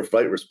flight or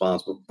fight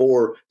response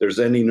before there's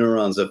any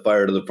neurons that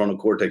fire to the frontal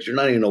cortex. You're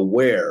not even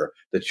aware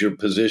that you're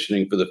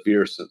positioning for the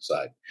fear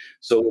side.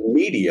 So in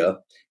media,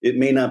 it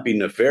may not be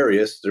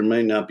nefarious. There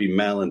may not be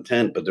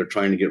malintent, but they're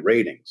trying to get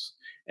ratings.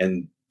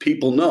 And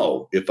people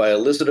know if I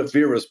elicit a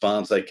fear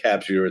response, I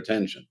capture your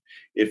attention.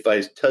 If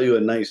I tell you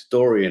a nice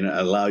story and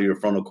allow your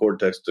frontal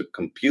cortex to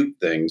compute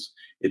things,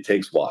 it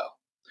takes a while.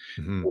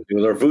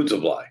 With our food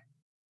supply.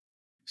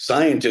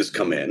 Scientists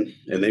come in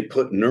and they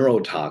put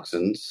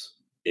neurotoxins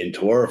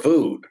into our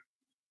food.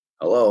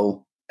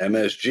 Hello,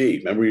 MSG.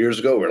 Remember years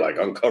ago, we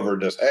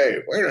uncovered this. Hey,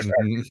 wait a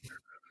second.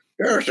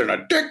 There's an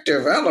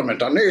addictive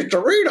element on these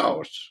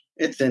Doritos.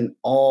 It's in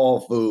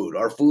all food.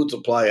 Our food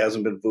supply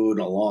hasn't been food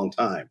in a long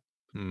time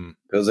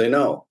because they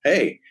know,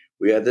 hey,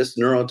 we had this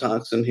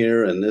neurotoxin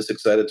here and this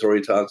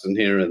excitatory toxin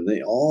here and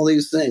all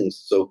these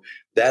things. So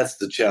that's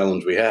the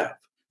challenge we have.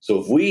 So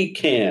if we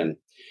can,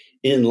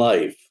 in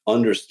life,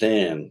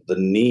 understand the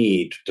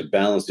need to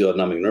balance the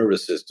autonomic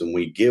nervous system,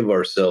 we give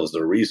ourselves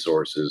the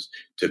resources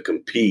to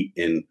compete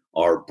in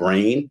our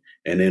brain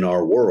and in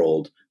our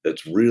world.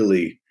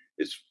 We're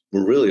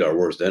really our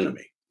worst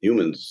enemy.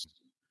 Humans,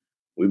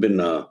 we've been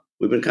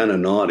kind of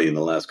naughty in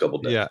the last couple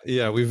of days.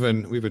 Yeah, we've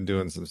been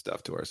doing some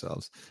stuff to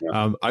ourselves.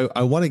 Yeah.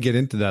 I want to get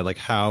into that, like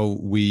how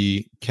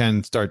we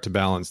can start to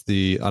balance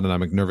the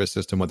autonomic nervous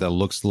system, what that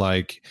looks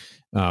like,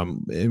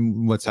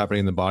 and what's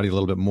happening in the body a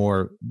little bit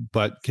more.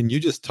 But can you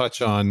just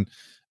touch on,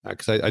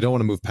 because I don't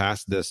want to move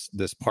past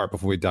this part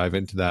before we dive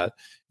into that.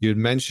 You had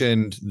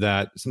mentioned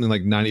that something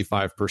like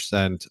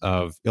 95%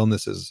 of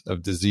illnesses,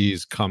 of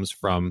disease, comes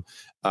from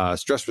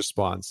stress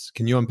response.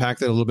 Can you unpack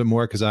that a little bit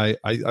more? Because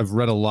I've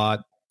read a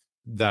lot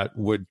that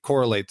would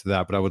correlate to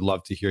that, but I would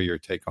love to hear your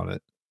take on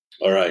it.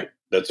 All right.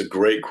 That's a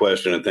great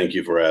question, and thank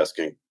you for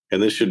asking.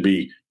 And this should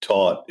be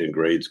taught in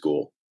grade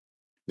school.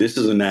 This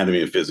is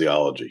anatomy and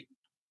physiology.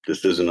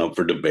 This isn't up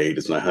for debate.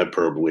 It's not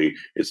hyperbole.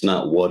 It's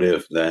not what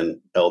if, then,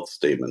 else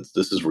statements.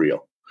 This is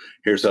real.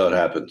 Here's how it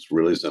happens.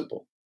 Really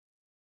simple.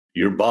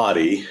 Your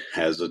body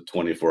has a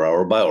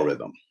 24-hour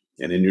biorhythm.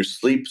 And in your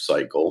sleep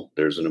cycle,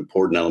 there's an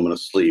important element of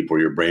sleep where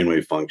your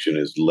brainwave function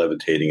is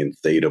levitating in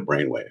theta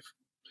brainwave.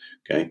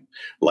 Okay.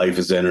 Life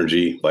is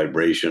energy,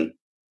 vibration,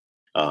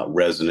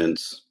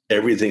 resonance.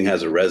 Everything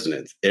has a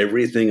resonance.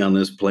 Everything on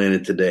this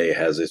planet today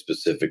has a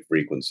specific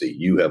frequency.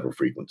 You have a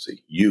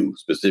frequency. You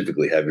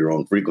specifically have your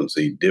own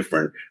frequency,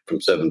 different from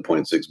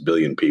 7.6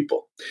 billion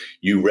people.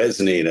 You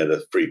resonate at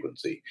a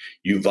frequency.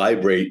 You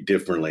vibrate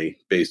differently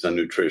based on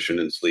nutrition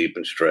and sleep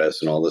and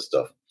stress and all this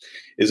stuff.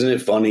 Isn't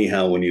it funny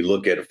how when you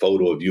look at a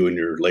photo of you and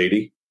your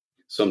lady,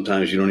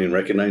 sometimes you don't even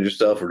recognize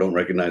yourself or don't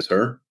recognize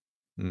her?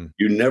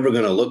 You're never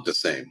going to look the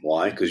same.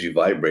 Why? Because you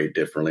vibrate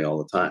differently all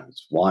the time.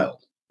 It's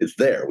wild. It's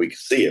there. We can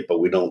see it, but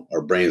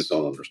our brains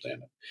don't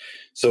understand it.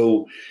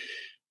 So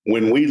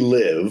when we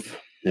live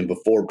and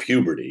before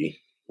puberty,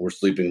 we're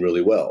sleeping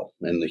really well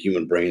and the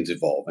human brain's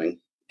evolving.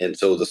 And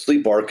so the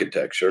sleep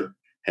architecture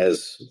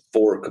has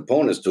 4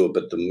 components to it,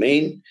 but the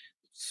main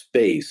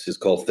space is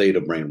called theta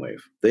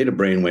brainwave. Theta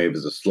brainwave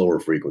is a slower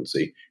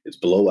frequency. It's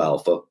below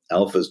alpha.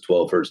 Alpha is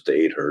 12 hertz to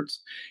 8 hertz.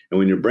 And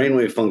when your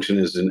brainwave function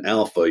is in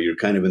alpha, you're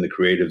kind of in the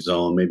creative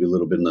zone, maybe a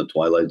little bit in the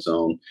twilight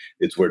zone.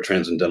 It's where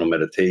transcendental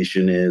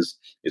meditation is.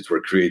 It's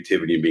where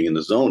creativity and being in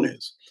the zone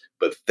is.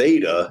 But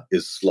theta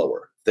is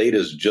slower. Theta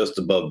is just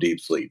above deep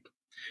sleep.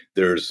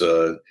 There's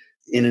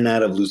in and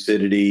out of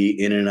lucidity,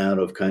 in and out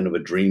of kind of a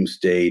dream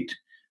state.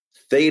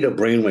 Theta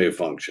brainwave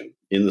function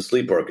in the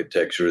sleep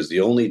architecture is the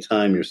only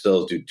time your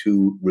cells do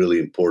two really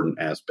important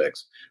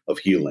aspects of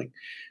healing.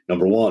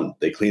 Number one,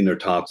 they clean their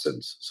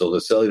toxins. So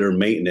the cellular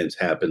maintenance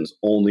happens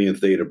only in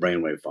theta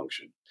brainwave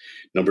function.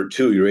 Number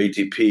two, your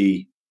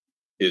ATP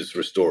is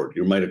restored.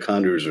 Your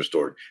mitochondria is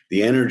restored.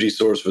 The energy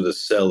source for the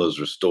cell is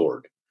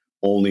restored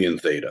only in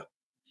theta.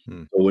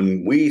 So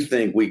when we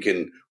think we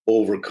can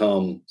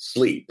overcome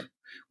sleep,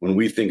 when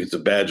we think it's a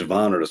badge of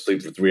honor to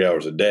sleep for 3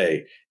 hours a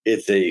day,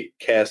 it's a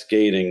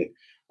cascading,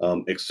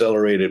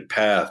 accelerated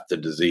path to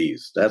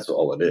disease. That's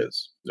all it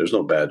is. There's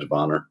no badge of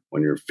honor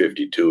when you're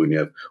 52 and you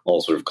have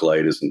ulcerative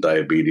colitis and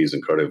diabetes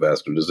and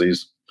cardiovascular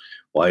disease.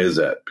 Why is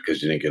that?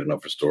 Because you didn't get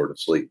enough restorative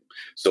sleep.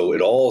 So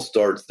it all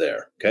starts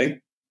there, okay?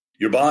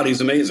 Your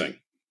body's amazing.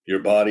 Your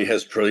body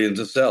has trillions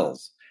of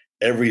cells.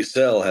 Every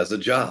cell has a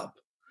job.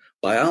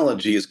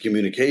 Biology is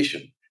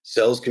communication.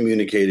 Cells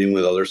communicating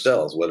with other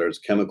cells, whether it's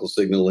chemical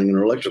signaling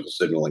or electrical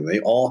signaling. They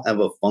all have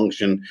a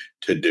function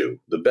to do.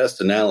 The best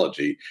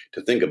analogy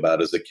to think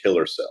about is a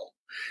killer cell.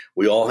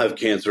 We all have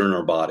cancer in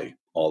our body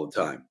all the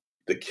time.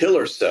 The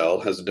killer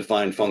cell has a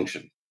defined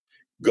function.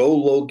 Go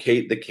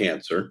locate the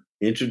cancer,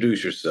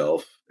 introduce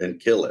yourself, and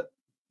kill it.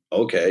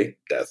 Okay,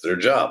 that's their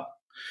job.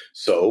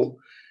 So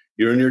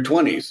you're in your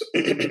 20s,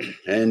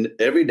 and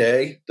every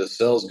day the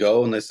cells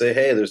go and they say,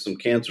 hey, there's some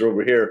cancer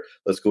over here.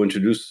 Let's go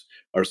introduce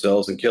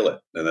ourselves and kill it.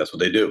 And that's what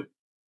they do.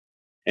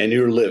 And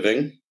you're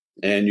living,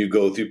 and you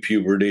go through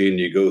puberty, and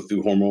you go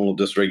through hormonal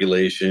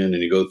dysregulation,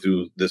 and you go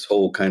through this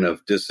whole kind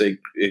of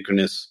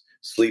dysynchronous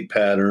sleep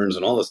patterns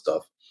and all this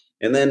stuff.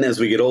 And then as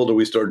we get older,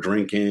 we start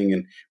drinking,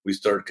 and we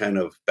start kind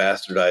of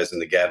bastardizing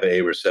the GABA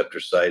A receptor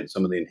site and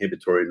some of the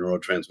inhibitory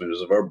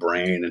neurotransmitters of our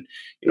brain. And,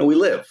 we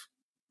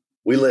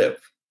live.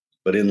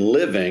 But in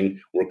living,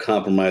 we're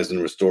compromising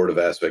the restorative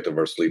aspect of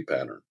our sleep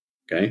pattern.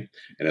 Okay.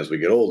 And as we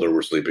get older,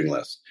 we're sleeping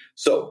less.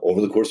 So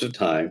over the course of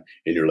time,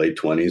 in your late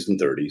 20s and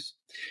 30s,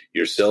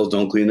 your cells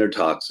don't clean their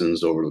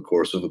toxins over the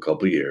course of a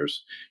couple of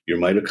years. Your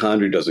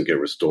mitochondria doesn't get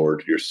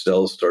restored. Your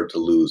cells start to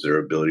lose their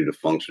ability to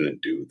function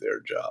and do their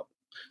job.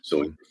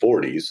 So in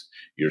your 40s,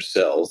 your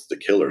cells, the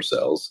killer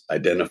cells,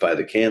 identify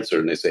the cancer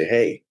and they say,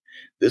 hey,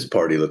 this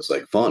party looks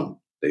like fun.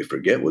 They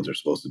forget what they're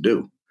supposed to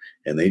do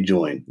and they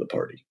join the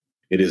party.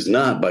 It is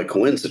not by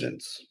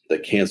coincidence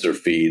that cancer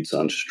feeds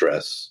on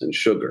stress and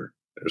sugar.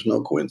 There's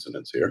no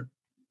coincidence here.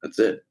 That's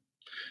it.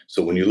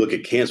 So when you look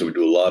at cancer, we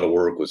do a lot of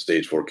work with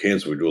stage 4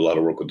 cancer. We do a lot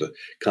of work with the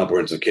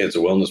Comprehensive Cancer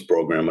Wellness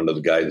Program under the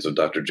guidance of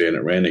Dr.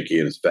 Janet Ranicky,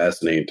 and it's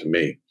fascinating to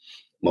me.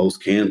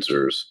 Most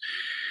cancers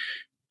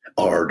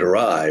are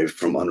derived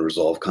from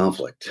unresolved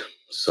conflict,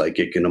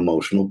 psychic and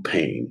emotional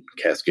pain,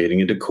 cascading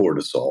into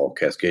cortisol,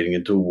 cascading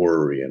into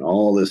worry, and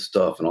all this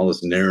stuff and all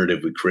this narrative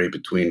we create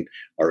between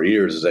our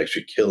ears is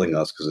actually killing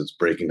us because it's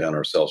breaking down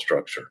our cell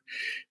structure.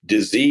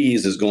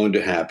 Disease is going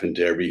to happen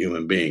to every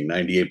human being.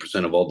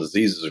 98% of all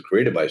diseases are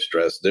created by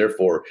stress.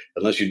 Therefore,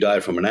 unless you die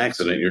from an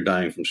accident, you're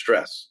dying from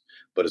stress.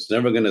 But it's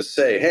never going to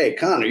say, hey,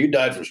 Connor, you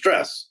died from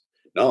stress.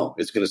 No,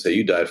 it's going to say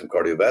you died from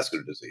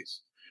cardiovascular disease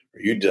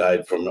or you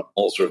died from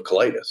ulcerative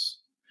colitis.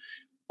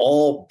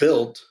 All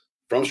built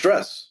from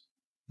stress.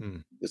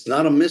 It's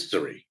not a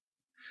mystery.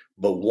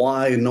 But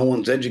why no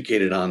one's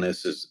educated on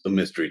this is a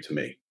mystery to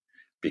me.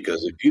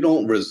 Because if you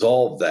don't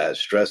resolve that,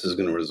 stress is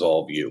going to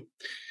resolve you.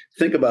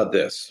 Think about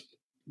this.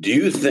 Do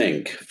you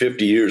think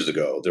 50 years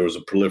ago there was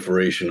a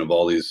proliferation of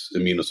all these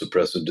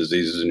immunosuppressive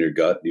diseases in your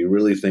gut? Do you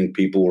really think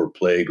people were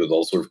plagued with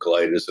ulcerative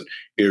colitis and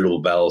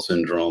irritable bowel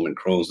syndrome and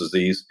Crohn's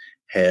disease?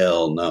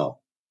 Hell no.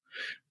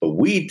 But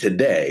we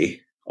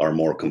today are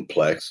more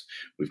complex.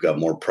 We've got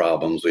more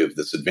problems. We have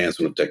this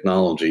advancement of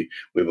technology.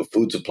 We have a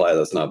food supply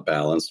that's not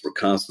balanced. We're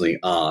constantly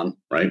on,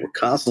 right? We're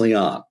constantly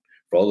on.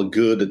 For all the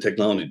good that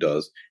technology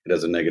does, it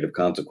has a negative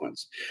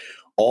consequence.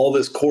 All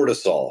this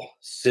cortisol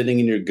sitting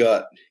in your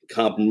gut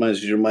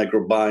compromises your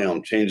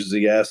microbiome, changes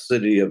the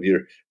acidity of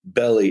your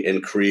belly,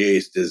 and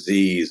creates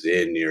disease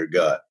in your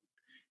gut.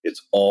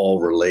 It's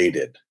all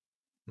related.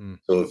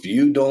 So if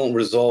you don't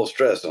resolve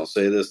stress, and I'll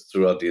say this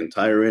throughout the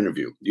entire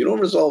interview, you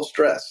don't resolve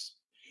stress,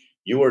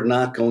 you are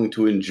not going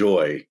to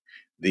enjoy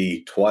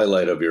the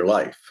twilight of your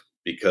life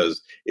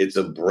because it's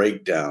a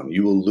breakdown.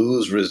 You will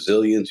lose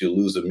resilience, you'll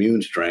lose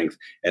immune strength,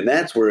 and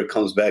that's where it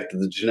comes back to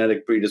the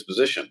genetic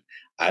predisposition.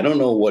 I don't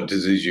know what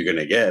disease you're going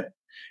to get.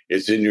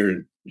 It's in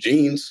your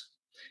genes.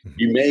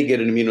 You may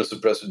get an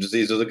immunosuppressive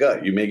disease of the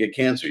gut. You may get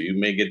cancer. You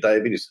may get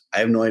diabetes. I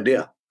have no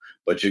idea,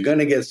 but you're going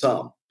to get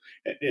some.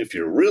 And if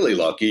you're really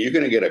lucky, you're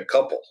going to get a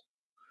couple.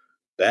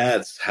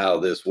 That's how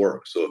this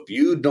works. So if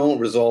you don't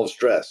resolve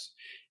stress,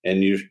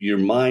 and your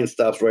mind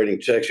stops writing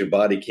checks your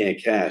body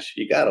can't cash,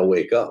 you got to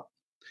wake up.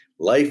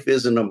 Life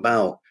isn't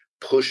about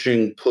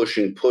pushing,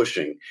 pushing,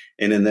 pushing.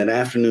 And in that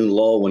afternoon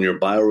lull, when your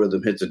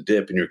biorhythm hits a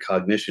dip and your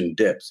cognition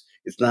dips,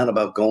 it's not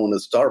about going to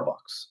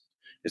Starbucks.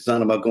 It's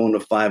not about going to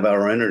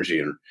 5-Hour Energy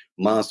or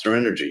Monster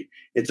Energy.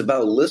 It's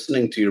about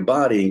listening to your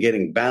body and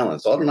getting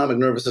balance. Autonomic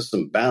nervous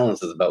system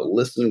balance is about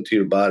listening to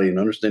your body and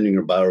understanding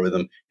your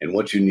biorhythm and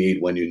what you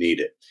need when you need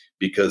it.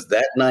 Because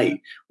that night,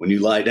 when you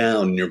lie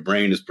down and your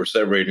brain is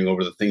perseverating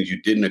over the things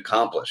you didn't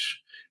accomplish,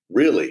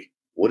 really,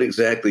 what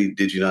exactly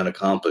did you not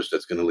accomplish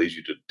that's going to lead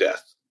you to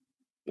death?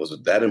 Was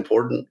it that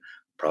important?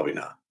 Probably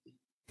not.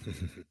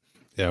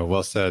 Yeah,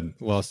 well said.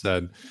 Well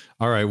said.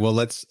 All right. Well,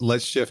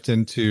 let's shift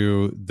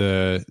into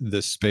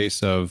the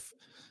space of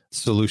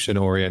solution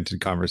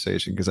oriented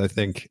conversation, because I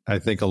think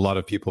a lot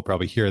of people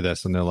probably hear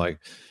this and they're like,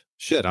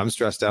 "Shit, I'm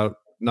stressed out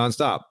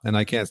nonstop, and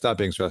I can't stop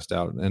being stressed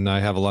out, and I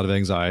have a lot of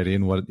anxiety,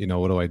 and what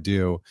do I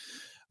do?"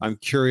 I'm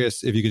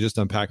curious if you could just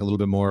unpack a little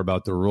bit more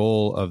about the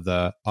role of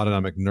the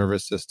autonomic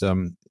nervous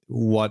system,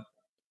 what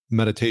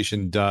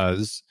meditation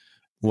does,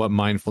 what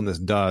mindfulness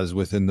does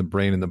within the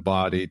brain and the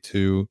body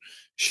to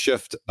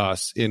shift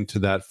us into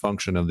that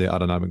function of the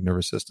autonomic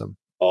nervous system.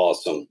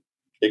 Awesome.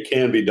 It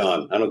can be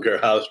done. I don't care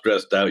how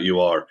stressed out you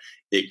are.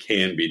 It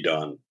can be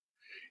done.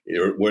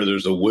 Where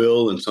there's a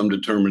will and some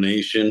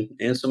determination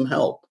and some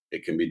help,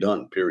 it can be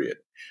done, period.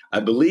 I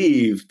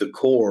believe the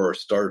core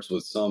starts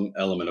with some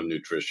element of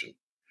nutrition.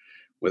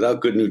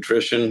 Without good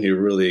nutrition,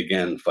 you're really,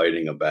 again,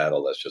 fighting a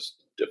battle that's just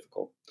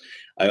difficult.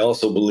 I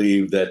also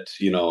believe that,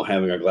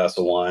 having a glass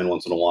of wine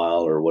once in a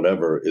while or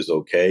whatever is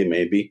okay,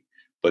 maybe,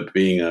 but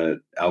being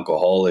an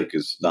alcoholic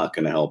is not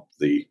going to help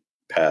the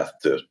path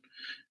to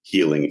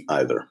healing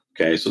either.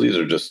 Okay, so these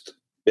are just,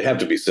 they have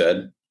to be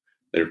said.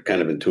 They're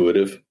kind of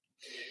intuitive.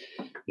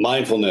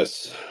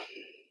 Mindfulness,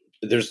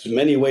 there's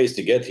many ways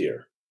to get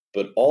here,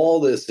 but all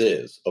this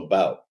is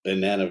about,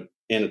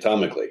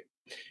 anatomically,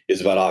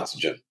 is about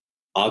oxygen.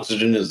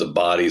 Oxygen is the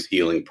body's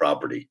healing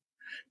property.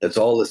 That's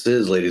all this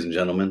is, ladies and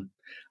gentlemen.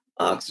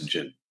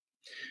 Oxygen.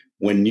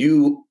 When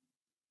you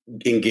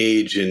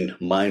engage in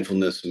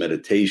mindfulness,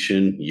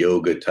 meditation,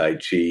 yoga, tai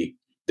chi,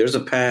 there's a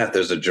path,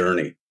 there's a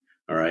journey.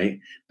 All right.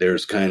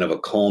 There's kind of a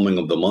calming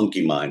of the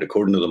monkey mind.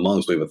 According to the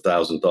monks, we have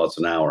 1,000 thoughts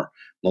an hour.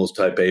 Most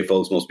type A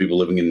folks, most people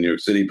living in New York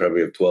City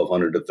probably have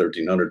 1,200 to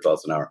 1,300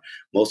 thoughts an hour.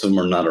 Most of them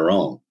are not our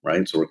own,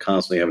 right? So we're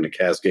constantly having to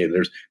cascade.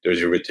 There's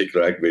your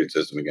reticular activated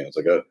system again. It's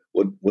like,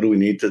 what do we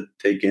need to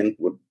take in?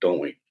 What don't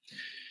we?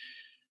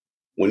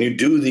 When you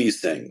do these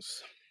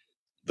things,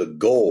 the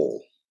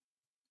goal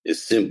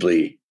is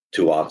simply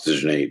to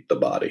oxygenate the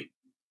body.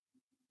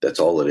 That's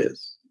all it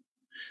is.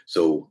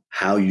 So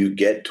how you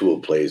get to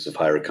a place of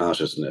higher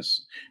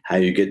consciousness, how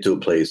you get to a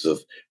place of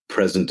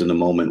present in the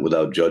moment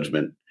without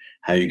judgment,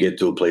 how you get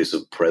to a place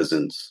of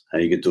presence, how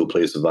you get to a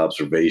place of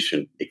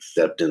observation,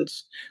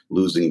 acceptance,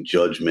 losing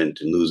judgment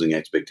and losing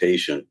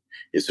expectation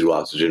is through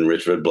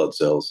oxygen-rich red blood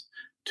cells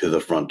to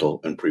the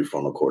frontal and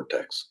prefrontal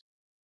cortex.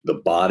 The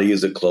body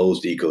is a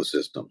closed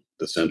ecosystem.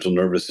 The central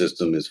nervous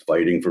system is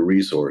fighting for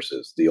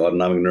resources. The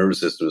autonomic nervous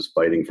system is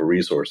fighting for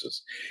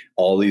resources.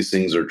 All these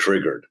things are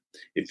triggered.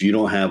 If you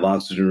don't have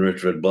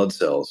oxygen-rich red blood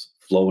cells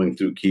flowing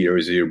through key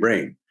areas of your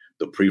brain,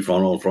 the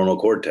prefrontal and frontal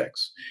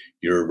cortex,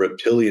 your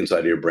reptilian side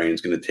of your brain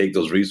is going to take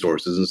those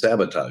resources and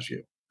sabotage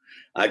you.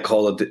 I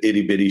call it the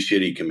itty-bitty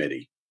shitty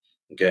committee.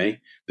 Okay?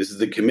 This is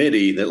the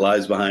committee that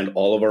lies behind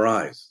all of our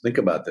eyes. Think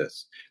about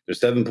this. There's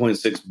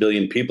 7.6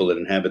 billion people that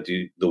inhabit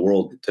the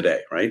world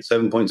today, right?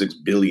 7.6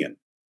 billion.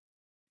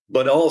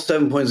 But all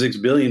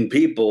 7.6 billion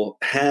people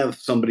have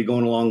somebody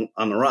going along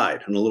on the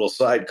ride in a little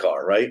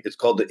sidecar, right? It's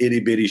called the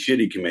itty-bitty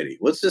shitty committee.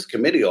 What's this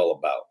committee all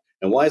about?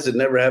 And why does it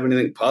never have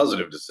anything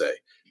positive to say?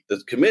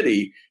 The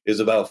committee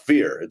is about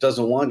fear. It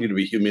doesn't want you to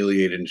be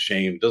humiliated and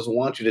shamed. It doesn't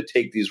want you to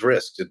take these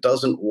risks. It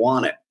doesn't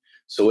want it.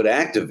 So it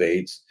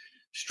activates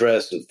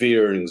stress and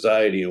fear and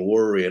anxiety and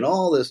worry and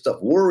all this stuff.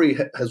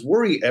 Has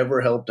worry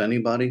ever helped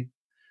anybody?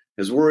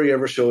 Has worry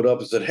ever showed up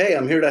and said, hey,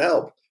 I'm here to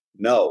help?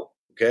 No.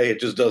 Okay. It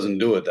just doesn't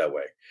do it that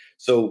way.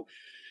 So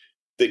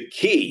the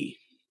key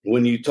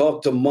when you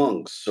talk to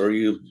monks or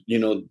you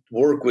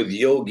work with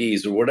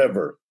yogis or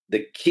whatever,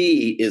 the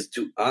key is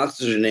to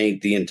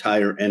oxygenate the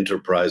entire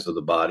enterprise of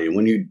the body. And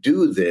when you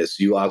do this,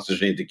 you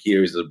oxygenate the key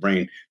areas of the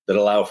brain that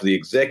allow for the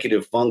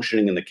executive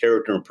functioning and the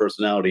character and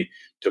personality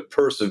to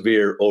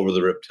persevere over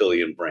the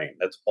reptilian brain.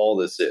 That's all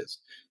this is.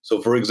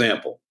 So, for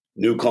example,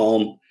 New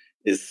Calm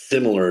is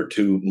similar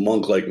to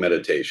monk-like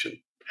meditation.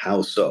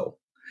 How so?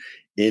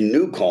 In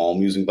New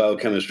Calm, using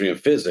biochemistry and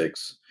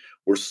physics,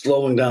 we're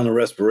slowing down the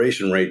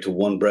respiration rate to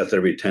 1 breath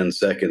every 10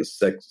 seconds,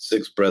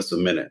 6 breaths a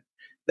minute.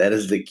 That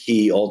is the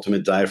key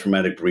ultimate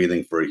diaphragmatic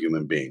breathing for a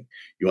human being.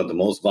 You want the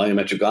most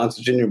volumetric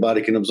oxygen your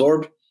body can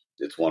absorb?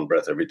 It's 1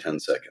 breath every 10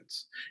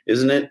 seconds.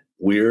 Isn't it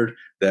weird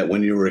that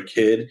when you were a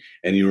kid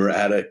and you were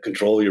out of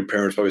control, your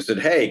parents probably said,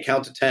 hey,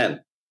 count to 10.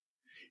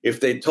 If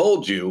they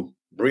told you,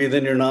 breathe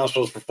in your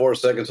nostrils for 4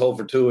 seconds, hold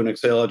for 2, and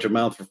exhale out your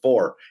mouth for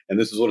 4, and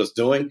this is what it's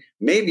doing,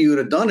 maybe you would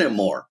have done it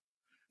more.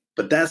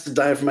 But that's the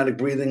diaphragmatic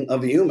breathing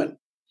of the human.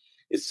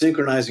 It's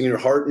synchronizing your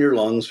heart and your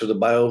lungs for the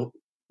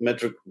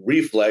biometric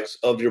reflex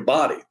of your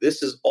body.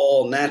 This is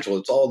all natural.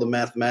 It's all the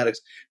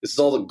mathematics. This is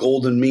all the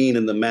golden mean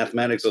in the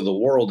mathematics of the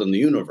world and the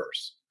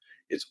universe.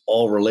 It's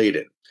all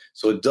related.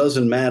 So it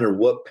doesn't matter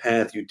what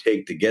path you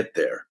take to get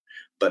there.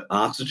 But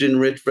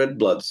oxygen-rich red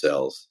blood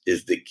cells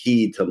is the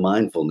key to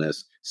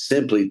mindfulness,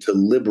 simply to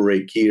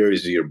liberate key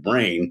areas of your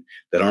brain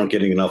that aren't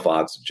getting enough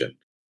oxygen.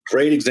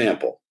 Great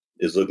example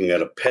is looking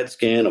at a PET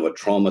scan of a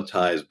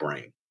traumatized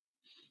brain.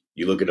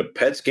 You look at a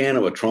PET scan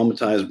of a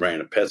traumatized brain.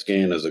 A PET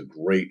scan is a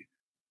great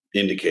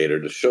indicator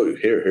to show you,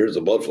 here's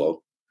the blood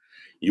flow.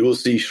 You will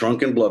see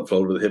shrunken blood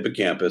flow to the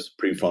hippocampus,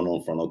 prefrontal,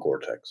 and frontal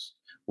cortex.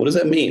 What does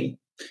that mean?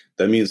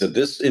 That means that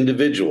this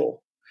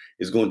individual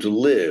is going to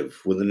live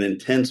with an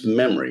intense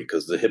memory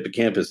because the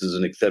hippocampus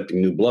isn't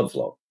accepting new blood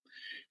flow.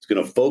 It's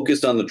going to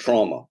focus on the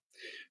trauma.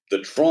 The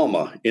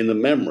trauma in the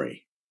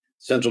memory,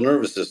 central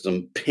nervous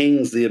system,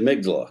 pings the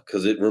amygdala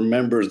because it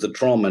remembers the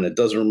trauma and it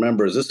doesn't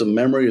remember, is this a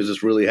memory or is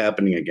this really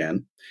happening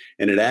again?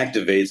 And it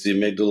activates the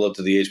amygdala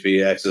to the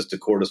HPA axis to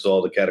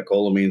cortisol, the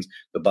catecholamines,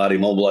 the body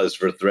mobilizes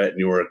for a threat, and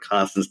you are in a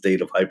constant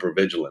state of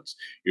hypervigilance.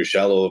 You're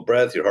shallow of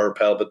breath, your heart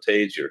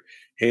palpitates, your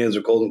hands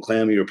are cold and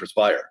clammy, you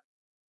perspire.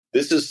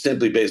 This is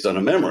simply based on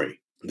a memory.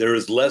 There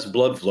is less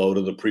blood flow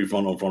to the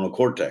prefrontal and frontal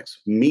cortex,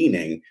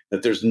 meaning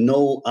that there's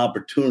no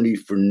opportunity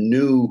for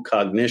new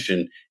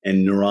cognition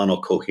and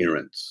neuronal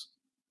coherence.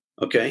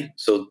 Okay,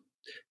 so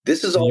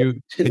this is all.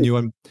 Can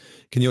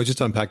you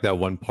just unpack that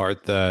one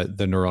part, the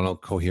neuronal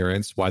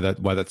coherence? Why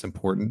that's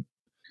important?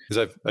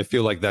 Because I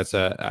feel like that's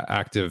a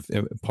active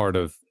part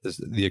of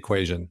the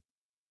equation.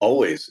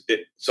 Always.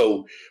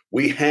 So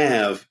we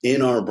have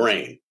in our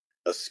brain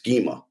a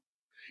schema.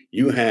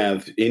 You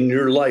have in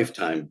your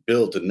lifetime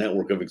built a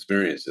network of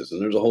experiences,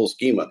 and there's a whole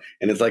schema,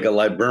 and it's like a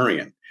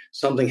librarian.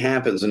 Something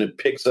happens and it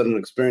picks up an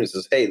experience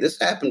and says, hey, this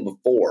happened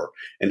before,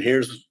 and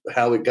here's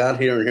how it got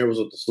here, and here was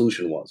what the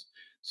solution was.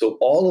 So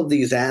all of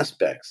these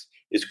aspects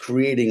is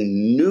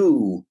creating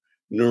new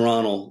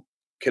neuronal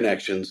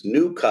connections,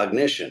 new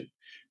cognition,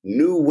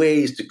 new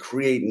ways to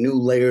create new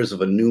layers of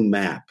a new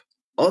map.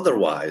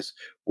 Otherwise,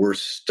 we're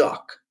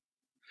stuck.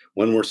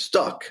 When we're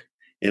stuck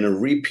in a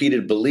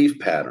repeated belief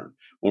pattern,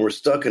 when we're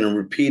stuck in a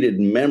repeated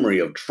memory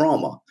of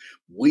trauma,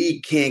 we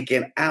can't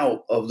get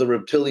out of the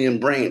reptilian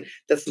brain.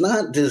 That's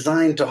not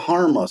designed to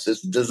harm us.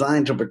 It's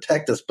designed to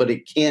protect us, but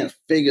it can't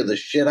figure the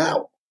shit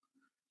out.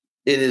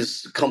 It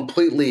is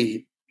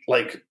completely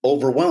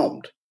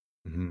overwhelmed.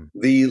 Mm-hmm.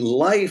 The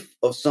life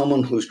of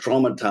someone who's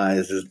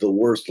traumatized is the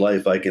worst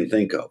life I can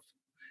think of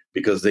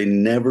because they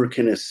never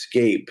can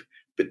escape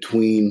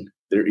between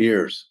their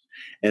ears.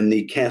 And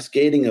the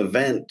cascading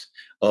event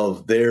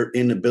of their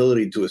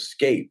inability to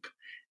escape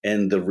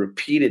and the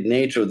repeated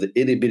nature of the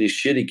itty bitty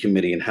shitty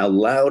committee and how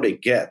loud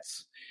it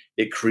gets,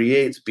 it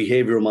creates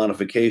behavioral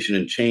modification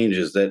and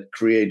changes that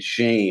create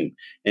shame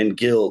and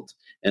guilt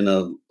and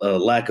a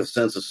lack of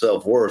sense of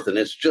self-worth. And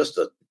it's just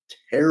a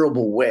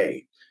terrible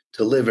way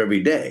to live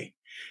every day.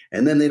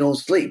 And then they don't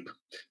sleep.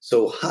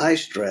 So high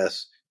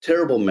stress,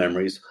 terrible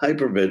memories,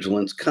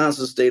 hypervigilance,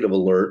 constant state of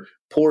alert,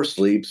 poor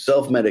sleep,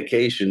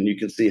 self-medication. You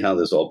can see how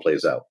this all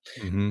plays out.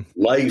 Mm-hmm.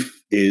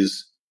 Life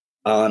is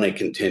on a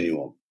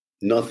continuum.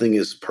 Nothing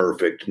is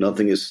perfect.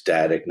 Nothing is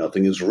static.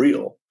 Nothing is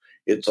real.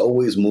 It's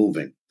always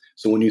moving.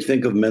 So when you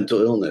think of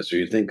mental illness or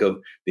you think of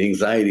the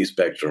anxiety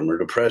spectrum or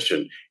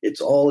depression,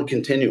 it's all a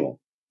continuum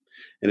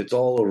and it's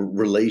all a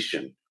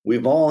relation.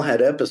 We've all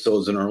had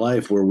episodes in our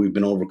life where we've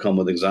been overcome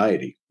with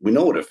anxiety. We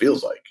know what it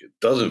feels like. It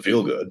doesn't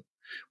feel good.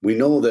 We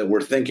know that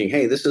we're thinking,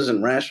 hey, this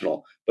isn't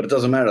rational, but it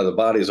doesn't matter. The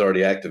body's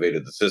already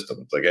activated the system.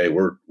 It's like, hey,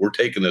 we're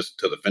taking this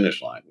to the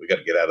finish line. We got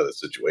to get out of this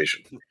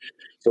situation.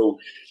 So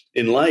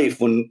in life,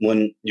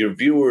 when your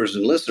viewers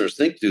and listeners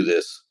think through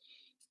this,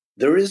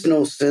 there is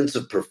no sense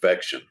of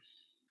perfection.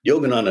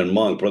 Yogananda and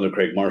monk, Brother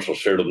Craig Marshall,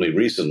 shared with me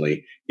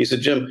recently. He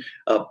said, Jim,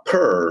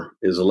 per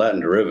is a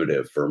Latin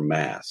derivative for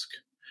mask.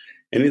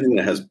 Anything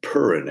that has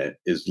per in it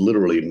is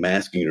literally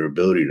masking your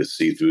ability to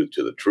see through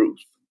to the truth.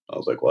 I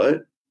was like,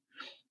 what?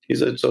 He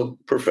said, so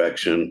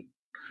perfection,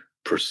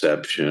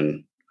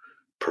 perception,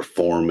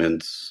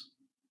 performance,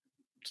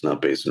 it's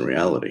not based in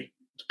reality.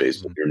 It's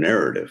based on your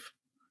narrative.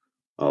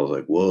 I was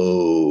like,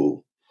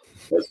 whoa,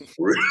 that's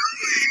really...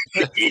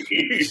 Wait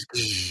a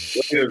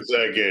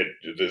second.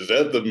 Is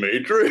that the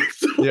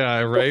Matrix?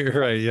 Yeah,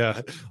 right.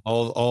 Yeah.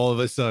 All of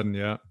a sudden,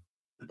 yeah.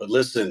 But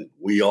listen,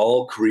 we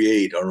all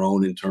create our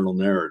own internal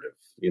narrative.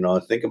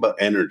 Think about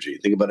energy.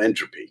 Think about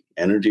entropy.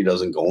 Energy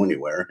doesn't go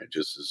anywhere. It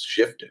just is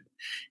shifted.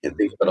 And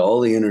think about all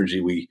the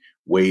energy we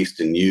waste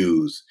and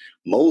use,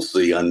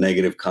 mostly on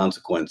negative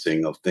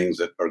consequencing of things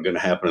that are going to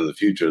happen in the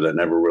future that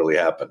never really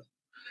happen.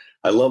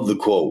 I love the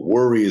quote,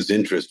 worry is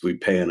interest we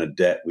pay on a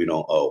debt we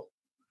don't owe.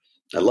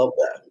 I love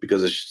that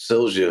because it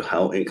shows you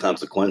how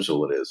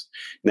inconsequential it is.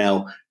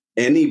 Now,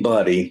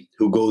 anybody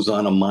who goes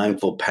on a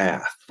mindful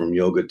path from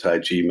yoga, tai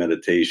chi,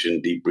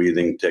 meditation, deep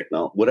breathing,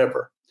 technology,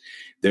 whatever,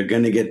 they're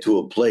going to get to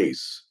a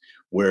place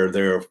where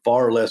they're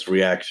far less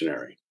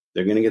reactionary.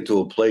 They're going to get to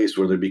a place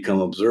where they become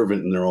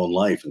observant in their own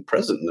life and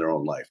present in their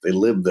own life. They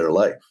live their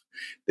life.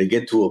 They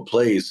get to a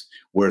place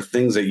where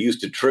things that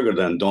used to trigger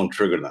them don't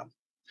trigger them.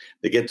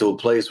 They get to a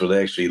place where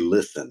they actually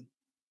listen.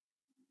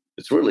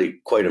 It's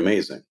really quite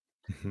amazing.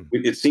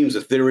 It seems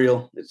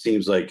ethereal. It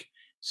seems like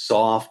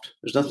soft.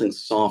 There's nothing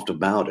soft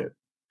about it.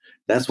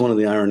 That's one of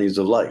the ironies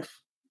of life.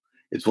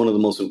 It's one of the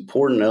most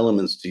important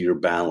elements to your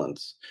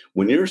balance.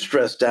 When you're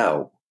stressed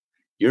out,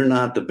 you're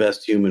not the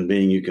best human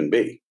being you can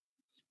be.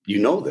 You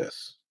know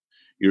this.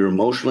 You're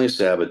emotionally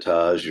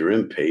sabotaged. You're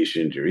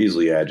impatient. You're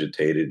easily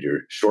agitated.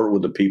 You're short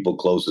with the people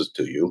closest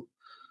to you.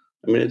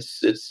 I mean,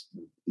 it's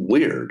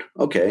weird.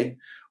 Okay.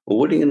 Well,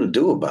 what are you going to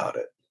do about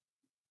it?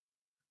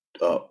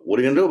 What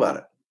are you going to do about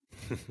it?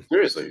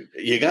 Seriously,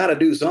 you got to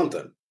do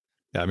something.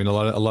 Yeah, I mean, a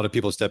lot of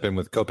people step in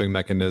with coping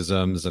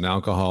mechanisms and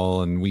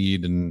alcohol and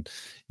weed and,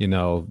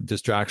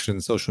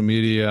 distractions, social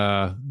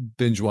media,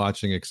 binge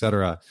watching, et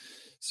cetera.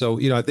 So,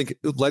 I think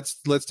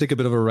let's take a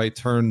bit of a right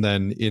turn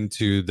then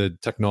into the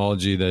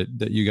technology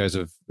that you guys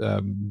have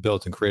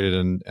built and created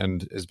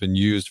and has been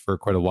used for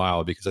quite a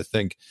while, because I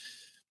think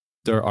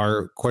there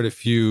are quite a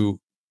few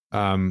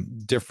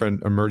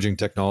different emerging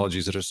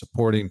technologies that are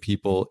supporting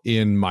people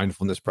in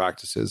mindfulness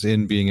practices,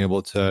 in being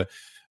able to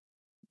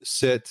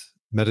sit,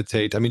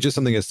 meditate. I mean, just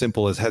something as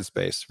simple as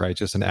Headspace, right?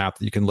 Just an app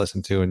that you can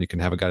listen to and you can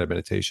have a guided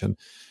meditation.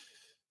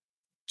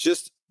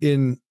 Just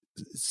in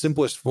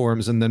simplest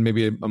forms, and then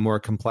maybe a more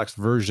complex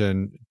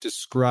version,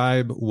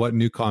 describe what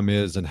Newcom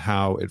is and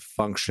how it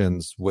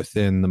functions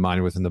within the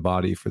mind, within the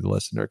body for the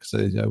listener,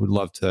 because I would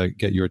love to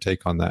get your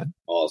take on that.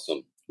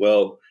 Awesome.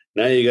 Well,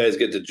 now you guys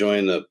get to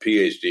join the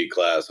PhD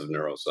class of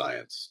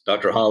neuroscience.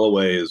 Dr.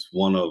 Holloway is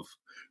one of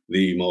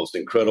the most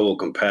incredible,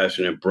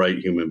 compassionate, bright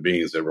human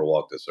beings that ever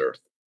walked this earth.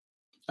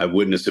 I've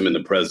witnessed him in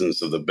the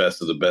presence of the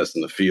best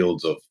in the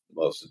fields of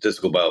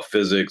statistical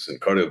biophysics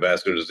and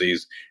cardiovascular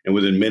disease. And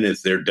within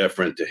minutes, they're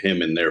deferent to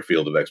him in their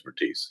field of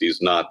expertise.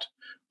 He's not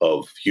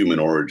of human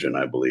origin,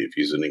 I believe.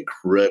 He's an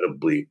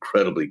incredibly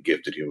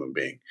gifted human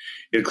being.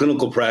 In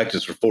clinical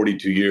practice for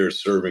 42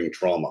 years, serving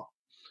trauma,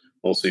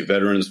 mostly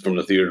veterans from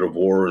the theater of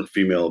war and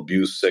female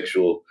abuse,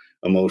 sexual,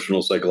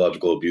 emotional,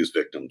 psychological abuse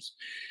victims.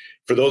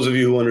 For those of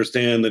you who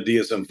understand the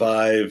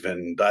DSM-5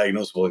 and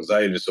diagnosable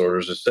anxiety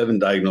disorders, there's 7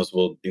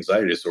 diagnosable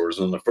anxiety disorders,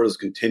 and on the furthest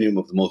continuum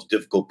of the most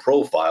difficult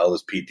profile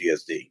is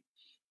PTSD.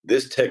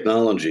 This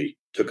technology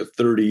took a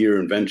 30-year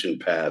invention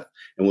path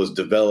and was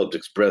developed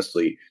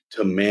expressly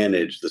to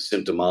manage the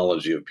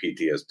symptomology of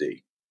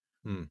PTSD.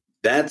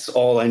 That's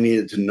all I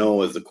needed to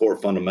know as the core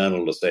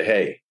fundamental to say,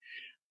 hey,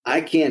 I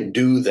can't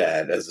do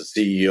that as a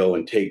CEO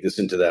and take this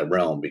into that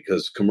realm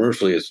because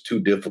commercially it's too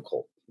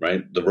difficult.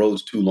 Right? The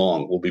road's too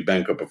long. We'll be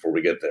bankrupt before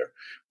we get there.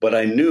 But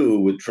I knew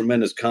with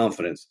tremendous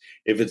confidence,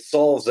 if it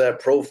solves that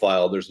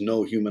profile, there's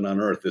no human on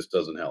earth this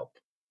doesn't help.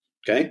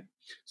 Okay?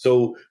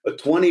 So a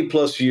 20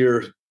 plus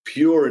year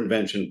pure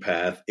invention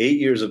path, 8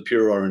 years of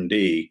pure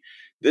R&D,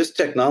 this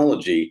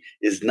technology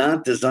is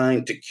not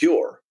designed to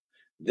cure.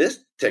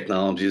 This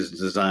technology is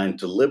designed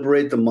to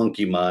liberate the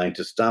monkey mind,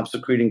 to stop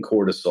secreting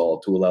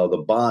cortisol, to allow the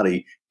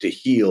body to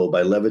heal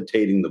by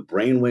levitating the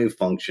brainwave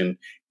function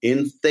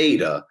in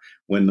theta.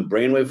 When the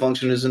brainwave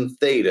function is in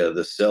theta,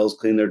 the cells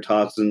clean their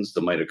toxins,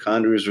 the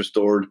mitochondria is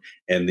restored,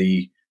 and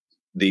the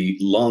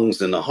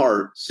lungs and the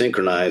heart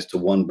synchronize to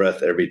one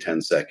breath every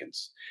 10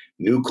 seconds.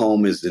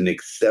 Newcom is an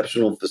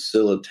exceptional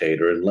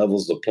facilitator and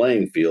levels the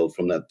playing field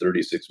from that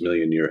 36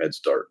 million year head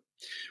start.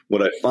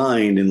 What I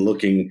find in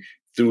looking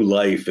through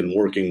life and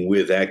working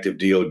with active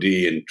DOD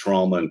and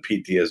trauma and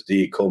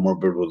PTSD,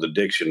 comorbid with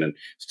addiction and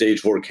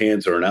stage 4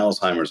 cancer and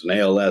Alzheimer's and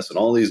ALS and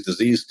all these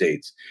disease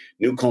states,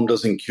 Newcom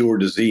doesn't cure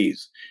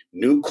disease.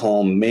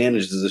 Newcom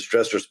manages the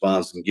stress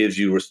response and gives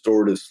you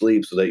restorative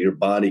sleep so that your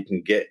body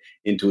can get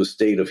into a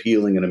state of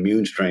healing and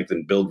immune strength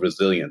and build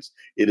resilience.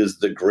 It is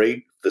the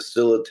great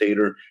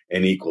facilitator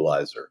and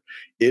equalizer.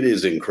 It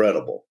is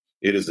incredible.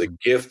 It is a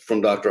gift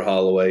from Dr.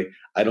 Holloway.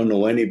 I don't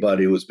know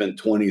anybody who spent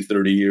 20,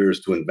 30 years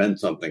to invent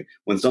something.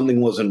 When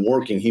something wasn't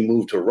working, he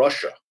moved to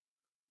Russia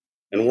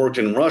and worked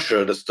in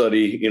Russia to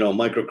study,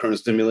 microcurrent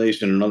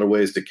stimulation and other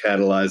ways to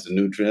catalyze the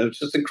nutrient. It's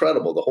just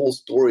incredible. The whole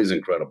story is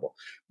incredible.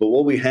 But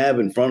what we have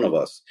in front of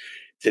us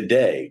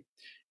today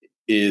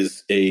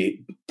is a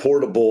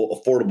portable,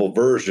 affordable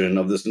version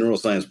of this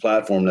neuroscience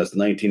platform that's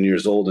 19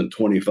 years old and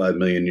 $25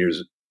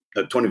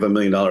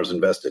 million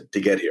invested to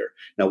get here.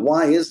 Now,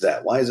 why is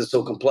that? Why is it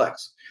so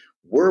complex?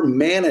 We're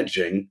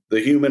managing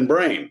the human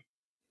brain.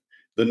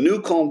 The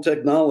Newcom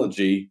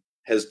technology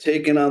has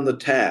taken on the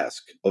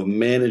task of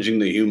managing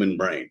the human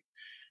brain.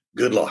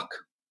 Good luck.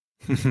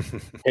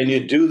 Can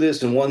you do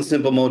this in one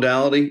simple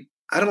modality?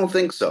 I don't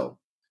think so.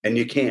 And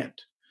you can't.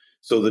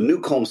 So the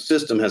Newcom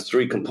system has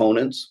 3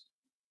 components.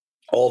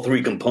 All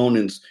 3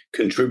 components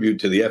contribute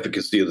to the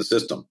efficacy of the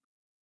system.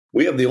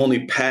 We have the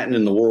only patent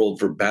in the world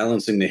for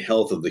balancing the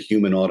health of the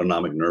human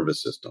autonomic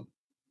nervous system.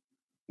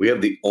 We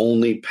have the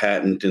only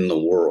patent in the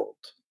world.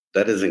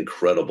 That is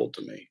incredible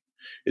to me.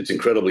 It's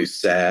incredibly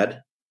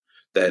sad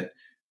that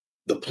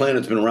the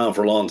planet's been around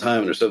for a long time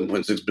and there's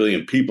 7.6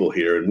 billion people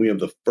here and we have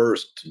the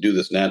first to do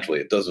this naturally.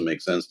 It doesn't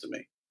make sense to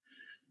me.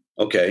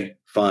 Okay,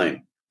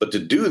 fine. But to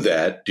do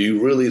that, do you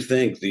really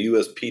think the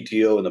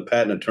USPTO and the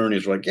patent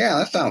attorneys were like, yeah,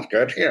 that sounds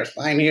good. Here,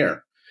 sign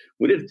here.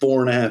 We did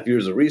 4.5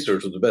 years of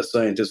research with the best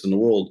scientists in the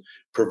world,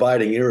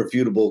 providing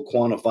irrefutable,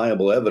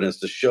 quantifiable evidence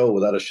to show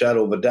without a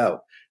shadow of a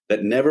doubt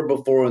that never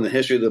before in the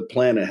history of the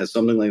planet has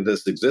something like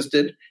this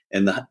existed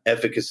and the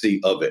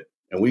efficacy of it.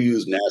 And we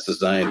use NASA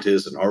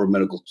scientists and Harvard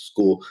Medical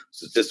School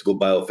statistical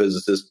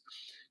biophysicists.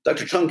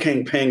 Dr. Chung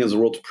Kang Peng is the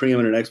world's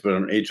preeminent expert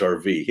on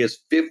HRV. He has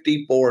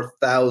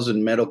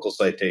 54,000 medical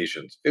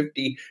citations.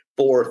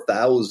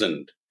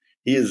 54,000.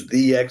 He is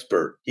the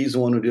expert. He's the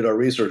one who did our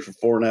research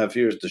for 4.5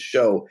 years to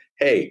show,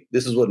 hey,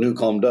 this is what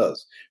NuCalm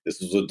does.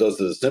 This is what it does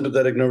to the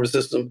sympathetic nervous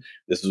system.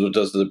 This is what it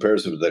does to the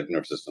parasympathetic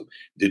nervous system.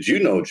 Did you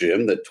know,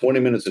 Jim, that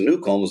 20 minutes of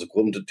NuCalm is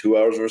equivalent to 2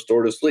 hours of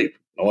restorative sleep?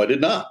 No, I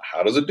did not.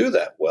 How does it do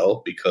that?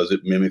 Well, because it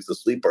mimics the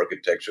sleep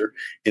architecture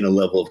in a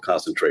level of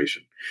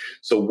concentration.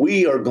 So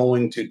we are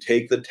going to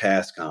take the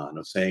task on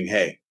of saying,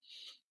 hey,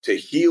 to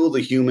heal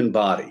the human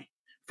body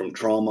from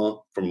trauma,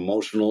 from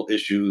emotional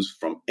issues,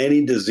 from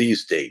any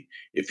disease state,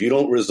 if you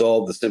don't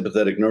resolve the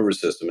sympathetic nervous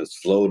system and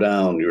slow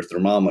down your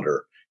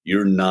thermometer,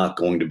 you're not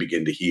going to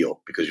begin to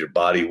heal because your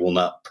body will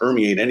not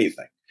permeate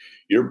anything.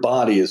 Your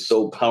body is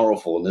so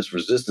powerful, and this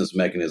resistance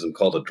mechanism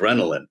called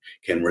adrenaline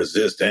can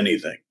resist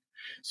anything.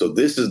 So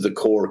this is the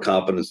core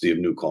competency of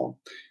NuCalm.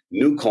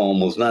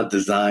 NuCalm was not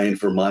designed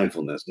for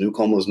mindfulness.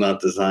 NuCalm was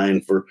not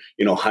designed for,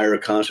 higher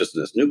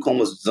consciousness. NuCalm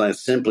was designed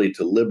simply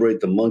to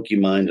liberate the monkey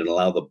mind and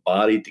allow the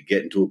body to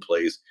get into a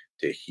place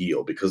to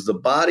heal because the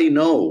body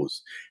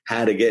knows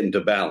how to get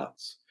into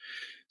balance.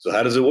 So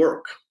how does it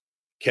work?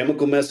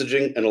 Chemical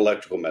messaging and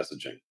electrical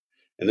messaging.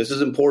 And this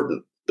is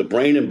important. The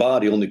brain and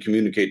body only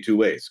communicate two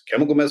ways,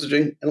 chemical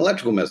messaging and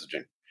electrical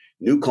messaging.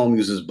 NuCalm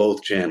uses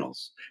both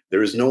channels.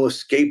 There is no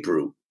escape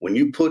route. When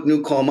you put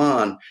NuCalm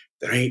on,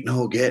 there ain't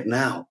no getting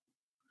out.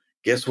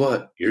 Guess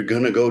what? You're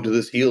going to go to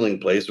this healing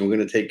place and we're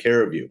going to take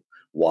care of you.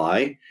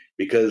 Why?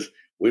 Because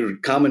we're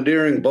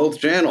commandeering both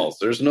channels.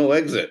 There's no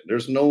exit.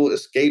 There's no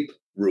escape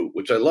route,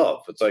 which I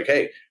love. It's like,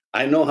 hey,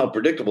 I know how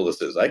predictable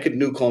this is. I could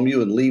NuCalm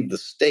you and leave the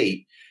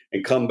state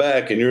and come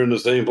back and you're in the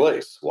same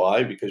place.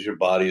 Why? Because your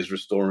body is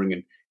restoring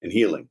and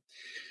healing.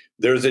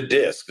 There's a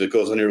disc that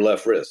goes on your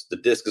left wrist. The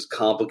disc is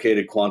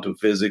complicated quantum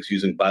physics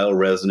using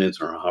bioresonance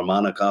or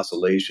harmonic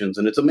oscillations,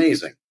 and it's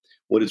amazing.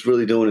 What it's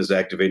really doing is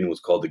activating what's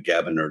called the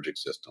GABAergic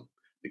system.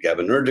 The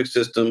GABAergic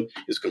system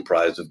is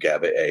comprised of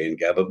GABA A and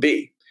GABA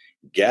B.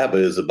 GABA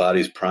is the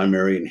body's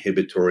primary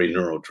inhibitory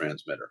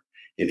neurotransmitter.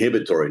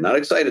 Inhibitory, not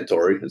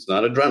excitatory. It's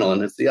not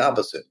adrenaline. It's the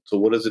opposite. So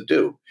what does it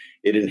do?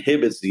 It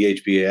inhibits the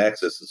HPA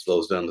axis and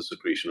slows down the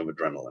secretion of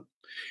adrenaline.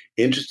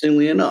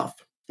 Interestingly enough,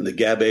 the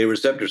GABA A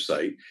receptor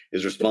site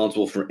is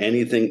responsible for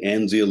anything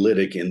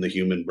anxiolytic in the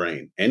human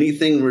brain.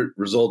 Anything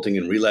resulting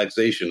in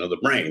relaxation of the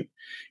brain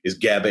is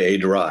GABA A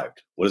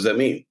derived. What does that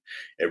mean?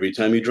 Every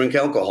time you drink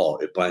alcohol,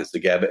 it binds to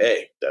GABA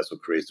A. That's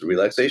what creates the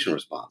relaxation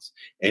response.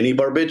 Any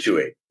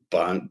barbiturate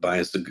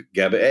binds to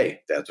GABA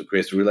A. That's what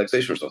creates the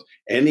relaxation response.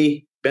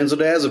 Any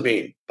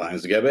benzodiazepine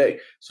binds to GABA A.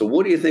 So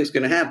what do you think is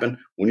going to happen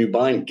when you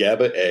bind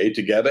GABA A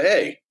to GABA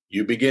A?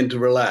 You begin to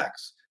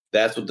relax.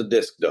 That's what the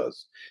disc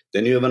does.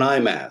 Then you have an eye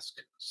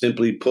mask.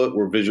 Simply put,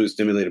 we're visually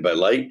stimulated by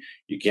light.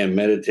 You can't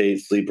meditate,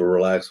 sleep, or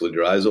relax with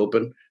your eyes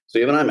open. So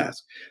you have an eye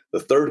mask.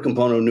 The third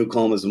component of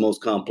NuCalm is the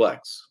most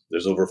complex.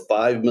 There's over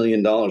 $5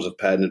 million of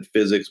patented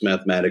physics,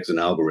 mathematics, and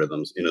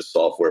algorithms in a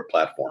software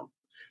platform.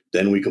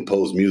 Then we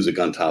compose music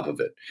on top of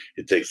it.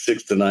 It takes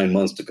 6 to 9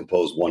 months to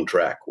compose one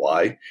track.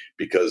 Why?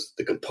 Because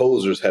the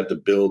composers have to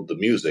build the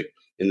music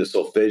in the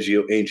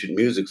solfeggio ancient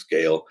music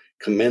scale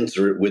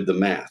commensurate with the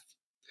math.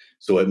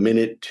 So at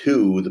minute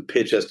 2, the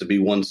pitch has to be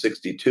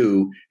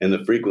 162 and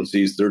the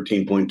frequency is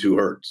 13.2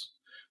 hertz.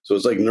 So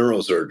it's like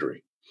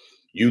neurosurgery.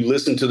 You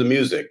listen to the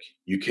music,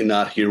 you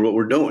cannot hear what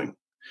we're doing.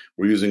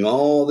 We're using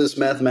all this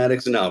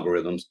mathematics and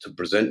algorithms to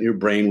present your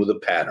brain with a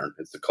pattern.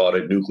 It's the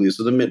caudate nucleus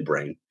of the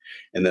midbrain.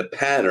 And the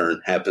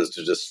pattern happens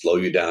to just slow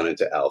you down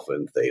into alpha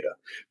and theta.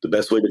 The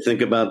best way to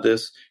think about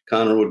this,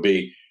 Connor, would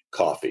be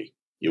coffee.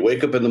 You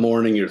wake up in the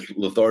morning, you're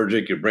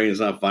lethargic, your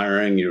brain's not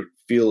firing, you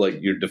feel like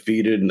you're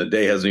defeated and the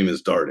day hasn't even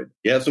started.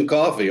 You have some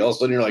coffee, all of a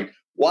sudden you're like,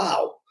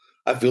 wow,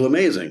 I feel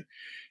amazing.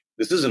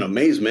 This isn't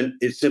amazement.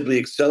 It simply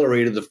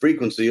accelerated the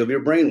frequency of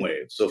your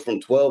brainwave. So from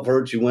 12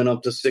 hertz, you went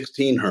up to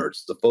 16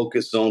 hertz. The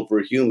focus zone for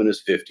a human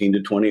is 15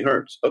 to 20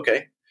 hertz.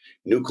 Okay.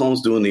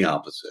 NuCalm's doing the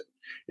opposite.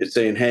 It's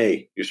saying,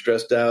 hey, you're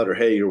stressed out or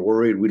hey, you're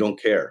worried. We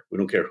don't care. We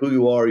don't care who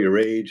you are, your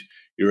age,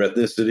 your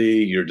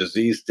ethnicity, your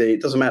disease state.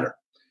 It doesn't matter.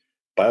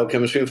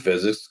 Biochemistry and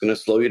physics is going to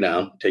slow you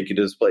down, take you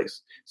to this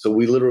place. So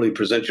we literally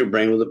present your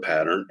brain with a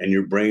pattern and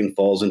your brain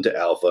falls into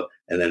alpha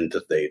and then into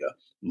theta.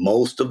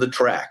 Most of the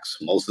tracks,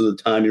 most of the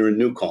time you're in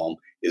NuCalm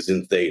is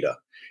in theta.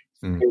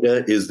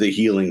 Theta is the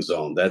healing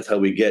zone. That's how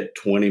we get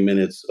 20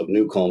 minutes of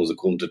NuCalm is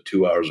equivalent to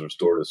 2 hours of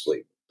restorative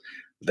sleep.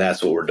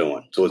 That's what we're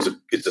doing. So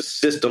it's a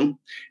system.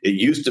 It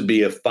used to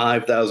be a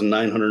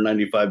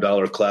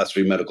 $5,995 class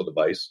 3 medical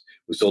device.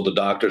 We sold to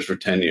doctors for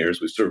 10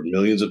 years. We served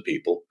millions of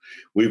people.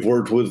 We've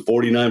worked with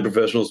 49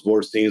 professional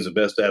sports teams, the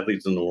best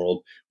athletes in the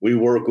world. We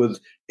work with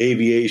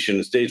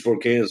aviation, stage 4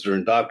 cancer,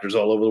 and doctors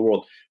all over the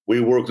world. We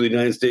work with the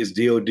United States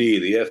DOD,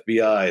 the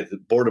FBI, the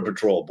Border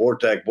Patrol,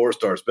 BORTAC,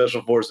 BORSTAR,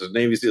 Special Forces,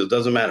 Navy SEALs,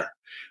 doesn't matter.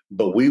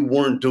 But we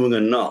weren't doing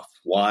enough.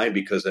 Why?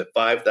 Because at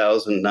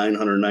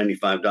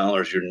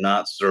 $5,995, you're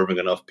not serving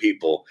enough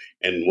people.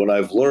 And what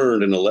I've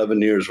learned in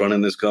 11 years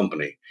running this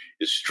company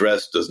is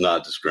stress does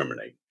not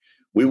discriminate.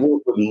 We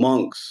work with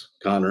monks,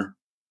 Connor.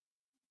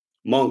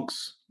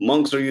 Monks.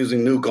 Monks are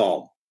using New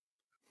Calm.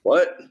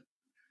 What?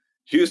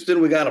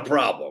 Houston, we got a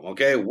problem,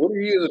 okay? What are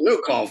you using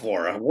New Calm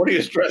for? What are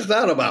you stressed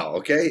out about,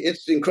 okay?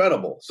 It's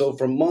incredible. So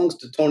from monks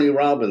to Tony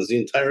Robbins, the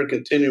entire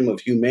continuum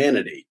of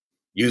humanity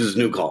uses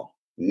New Calm.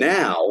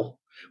 Now,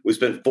 we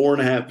spent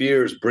 4.5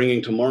 years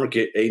bringing to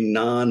market a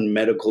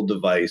non-medical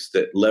device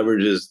that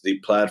leverages the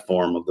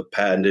platform of the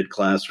patented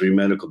Class 3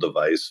 medical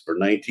device for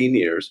 19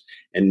 years,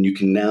 and you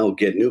can now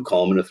get New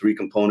Calm in a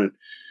 3-component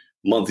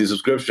monthly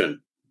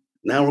subscription.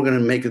 Now we're going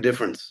to make a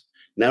difference.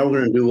 Now we're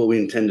going to do what we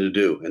intended to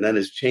do, and that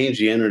is change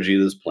the energy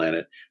of this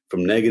planet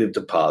from negative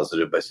to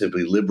positive by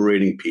simply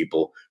liberating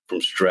people from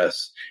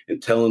stress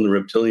and telling the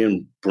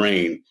reptilian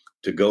brain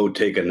to go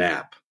take a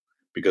nap.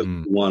 Because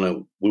we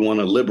want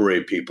to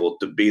liberate people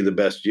to be the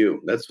best you.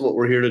 That's what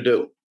we're here to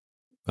do.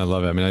 I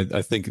love it. I mean,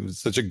 I think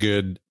it's such a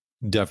good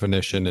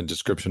definition and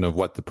description of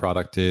what the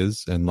product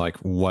is and like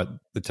what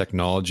the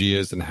technology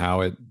is and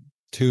how it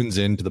tunes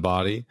into the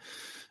body,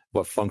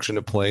 what function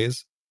it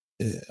plays.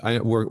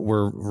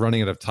 We're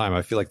running out of time.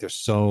 I feel like there's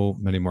so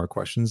many more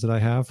questions that I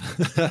have.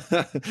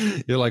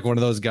 You're like one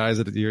of those guys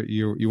that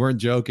you weren't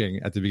joking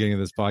at the beginning of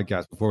this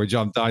podcast before we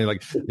jumped on. You're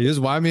like, you just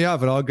wind me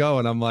up and I'll go.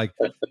 And I'm like,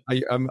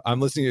 I'm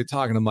listening to you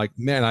talk and I'm like,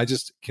 man,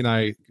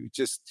 can you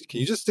just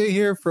stay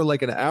here for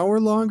like an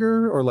hour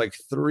longer or like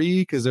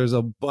 3? Because there's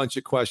a bunch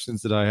of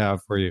questions that I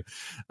have for you.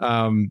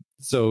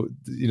 So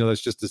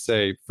that's just to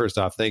say, first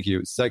off, thank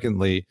you.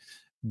 Secondly,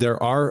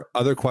 there are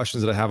other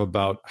questions that I have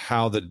about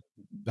how the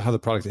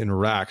product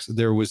interacts.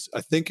 There was,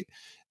 I think,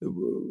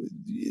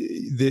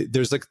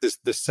 there's like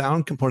the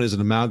sound component is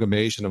an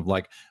amalgamation of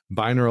like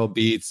binaural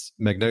beats,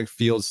 magnetic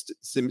field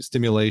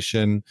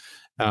stimulation,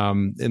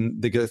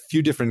 and they get a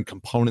few different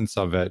components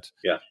of it.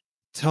 Yeah.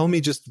 Tell me,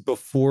 just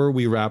before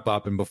we wrap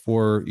up and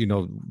before,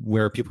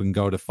 where people can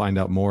go to find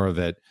out more of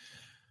it,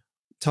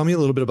 tell me a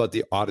little bit about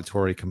the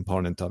auditory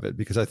component of it,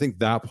 because I think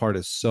that part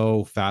is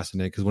so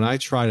fascinating. Because when I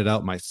tried it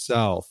out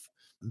myself,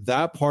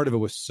 that part of it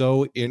was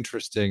so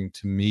interesting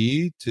to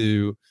me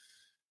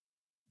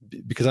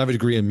because I have a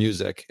degree in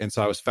music. And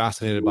so I was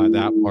fascinated by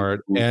that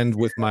part. And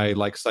with my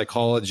like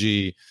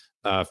psychology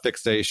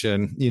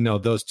fixation,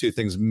 those two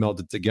things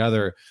melded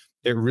together.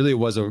 It really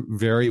was a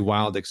very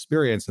wild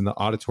experience. And the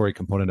auditory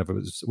component of it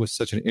was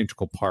such an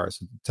integral part.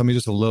 So tell me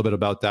just a little bit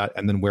about that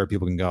and then where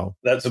people can go.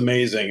 That's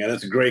amazing. And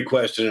that's a great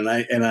question.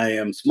 And I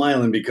am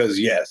smiling because,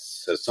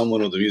 yes, as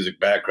someone with a music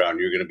background,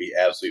 you're going to be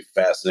absolutely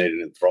fascinated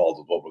and enthralled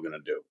with what we're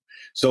going to do.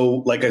 So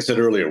like I said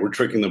earlier, we're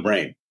tricking the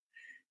brain.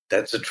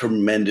 That's a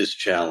tremendous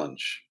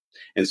challenge.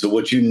 And so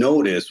what you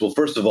notice, well,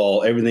 first of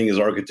all, everything is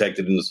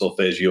architected in the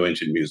solfeggio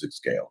ancient music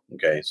scale.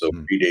 Okay. So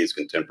predates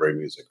contemporary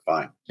music.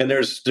 Fine. And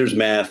there's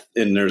math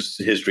and there's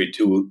history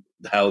to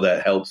how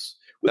that helps.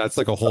 That's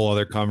like a whole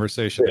other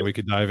conversation that we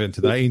could dive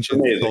into. The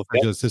ancient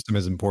solfeggio system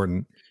is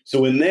important.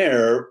 So in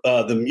there,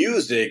 the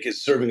music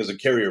is serving as a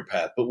carrier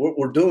path. But what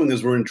we're doing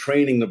is we're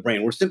entraining the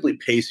brain. We're simply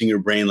pacing your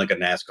brain like a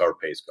NASCAR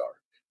pace car.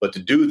 But to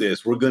do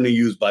this, we're going to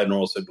use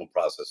binaural signal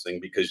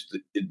processing because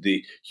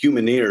the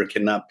human ear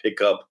cannot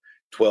pick up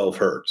 12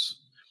 hertz,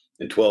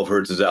 and 12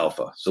 hertz is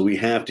alpha. So we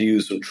have to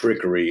use some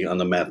trickery on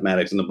the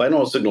mathematics. And the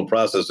binaural signal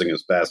processing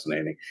is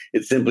fascinating.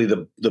 It's simply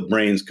the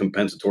brain's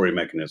compensatory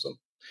mechanism.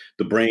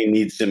 The brain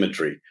needs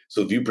symmetry.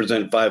 So if you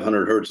present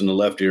 500 hertz in the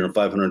left ear and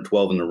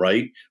 512 in the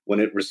right, when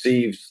it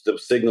receives the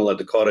signal at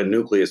the caudate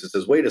nucleus, it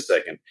says, wait a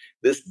second,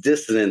 this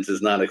dissonance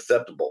is not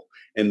acceptable.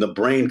 And the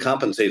brain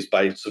compensates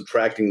by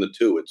subtracting the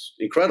two. It's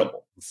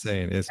incredible.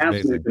 Insane. It's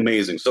absolutely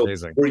amazing. So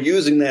we're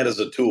using that as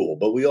a tool,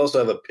 but we also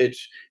have a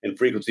pitch and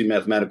frequency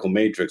mathematical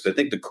matrix. I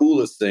think the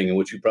coolest thing, and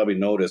which you probably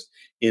noticed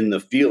in the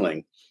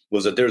feeling,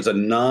 was that there's a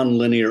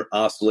nonlinear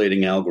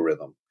oscillating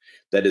algorithm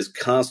that is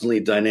constantly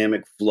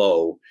dynamic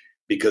flow,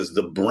 because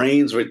the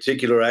brain's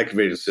reticular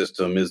activating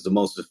system is the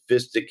most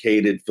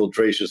sophisticated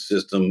filtration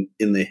system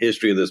in the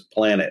history of this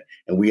planet,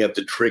 and we have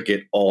to trick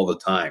it all the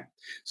time.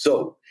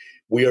 So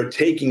we are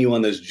taking you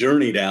on this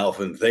journey to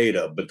alpha and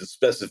theta, but the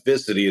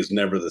specificity is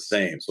never the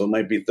same. So it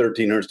might be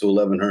 13 hertz to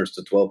 11 hertz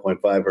to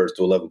 12.5 hertz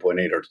to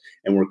 11.8 hertz,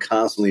 and we're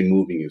constantly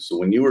moving you. So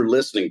when you were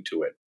listening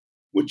to it,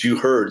 what you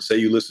heard, say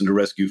you listened to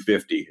Rescue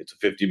 50, it's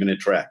a 50-minute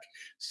track,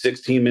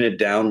 16-minute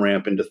down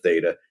ramp into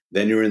theta,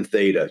 then you're in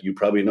theta. You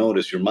probably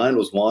noticed your mind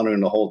was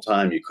wandering the whole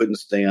time. You couldn't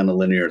stay on a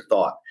linear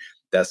thought.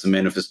 That's the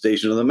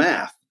manifestation of the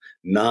math.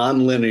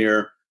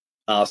 Non-linear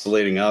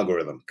oscillating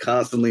algorithm,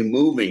 constantly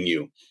moving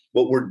you.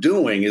 What we're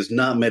doing is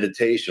not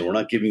meditation. We're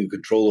not giving you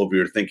control over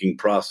your thinking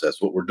process.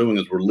 What we're doing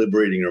is we're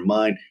liberating your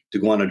mind to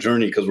go on a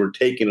journey, because we're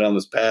taking it on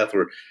this path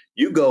where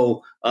you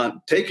go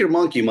on, take your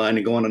monkey mind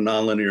and go on a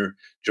nonlinear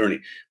journey.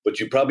 But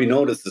you probably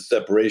notice the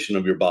separation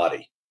of your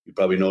body. You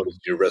probably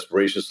noticed your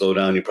respiration slow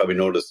down. You probably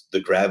noticed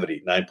the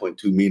gravity,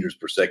 9.2 meters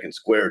per second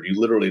squared. You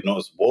literally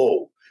notice,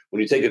 whoa.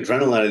 When you take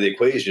adrenaline out of the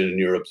equation and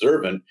you're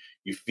observant,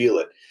 you feel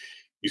it.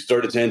 You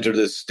started to enter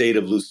this state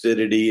of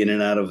lucidity in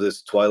and out of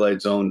this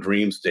twilight zone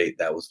dream state.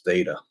 That was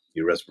theta.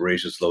 Your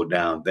respiration slowed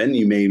down. Then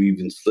you may have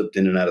even slipped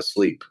in and out of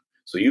sleep.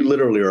 So you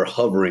literally are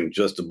hovering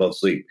just above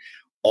sleep.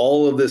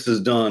 All of this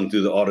is done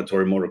through the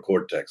auditory motor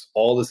cortex.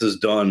 All this is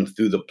done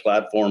through the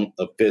platform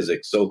of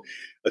physics. So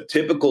a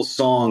typical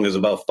song is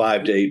about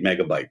 5 to 8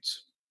 megabytes.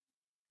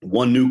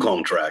 One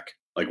Newcomb track,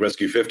 like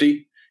Rescue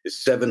 50,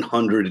 is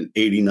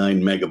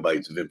 789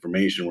 megabytes of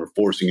information we're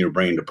forcing your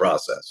brain to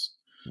process.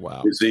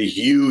 Wow. It's a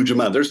huge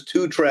amount. There's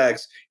 2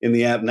 tracks in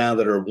the app now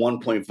that are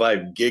 1.5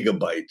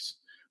 gigabytes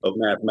of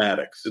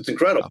mathematics. It's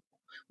incredible.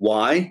 Wow.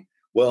 Why?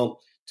 Well,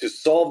 to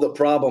solve the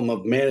problem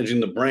of managing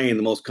the brain,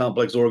 the most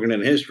complex organ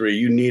in history,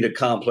 you need a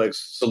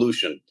complex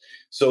solution.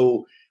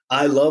 So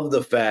I love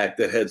the fact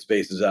that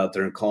Headspace is out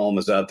there and Calm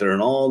is out there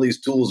and all these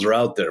tools are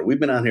out there. We've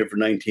been out here for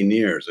 19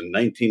 years. And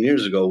 19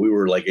 years ago, we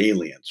were like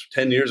aliens.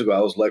 10 years ago,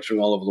 I was lecturing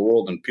all over the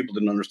world and people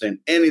didn't understand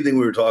anything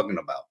we were talking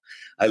about.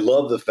 I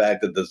love the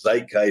fact that the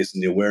zeitgeist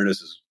and the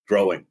awareness is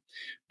growing.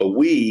 But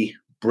we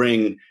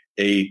bring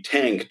a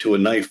tank to a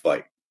knife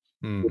fight.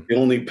 It's the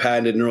only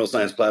patented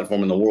neuroscience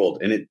platform in the world,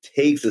 and it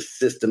takes a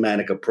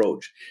systematic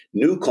approach.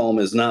 Newcomb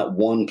is not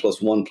 1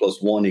 + 1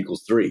 + 1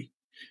 = 3.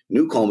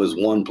 Newcomb is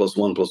 1 +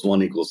 1 +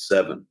 1 =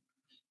 7.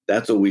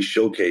 That's what we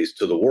showcased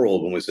to the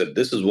world when we said,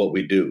 this is what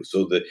we do.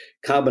 So the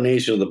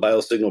combination of the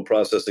biosignal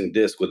processing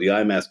disc with the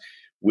iMask,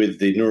 with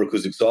the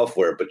neuroacoustic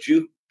software, but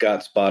you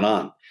got spot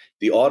on.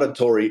 The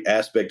auditory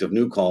aspect of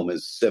Newcomb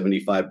is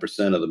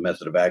 75% of the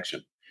method of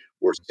action.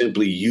 We're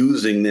simply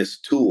using this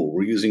tool.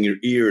 We're using your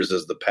ears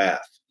as the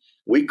path.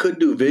 We could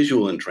do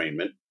visual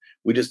entrainment.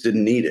 We just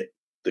didn't need it.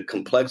 The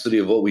complexity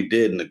of what we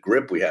did and the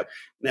grip we have.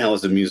 Now,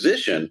 as a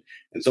musician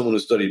and someone who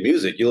studied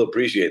music, you'll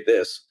appreciate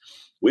this.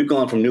 We've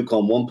gone from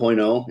Newcomb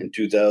 1.0 in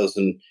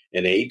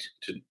 2008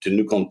 to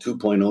Newcomb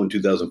 2.0 in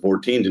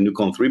 2014 to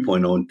Newcomb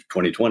 3.0 in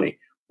 2020.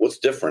 What's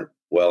different?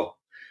 Well,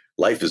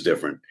 life is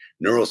different.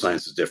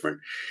 Neuroscience is different.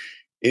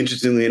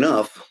 Interestingly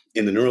enough,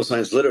 in the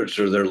neuroscience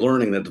literature, they're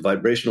learning that the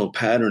vibrational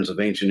patterns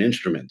of ancient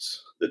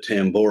instruments, the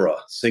tambura,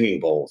 singing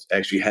bowls,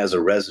 actually has a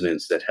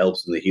resonance that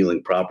helps in the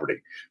healing property.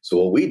 So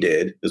what we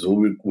did is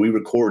we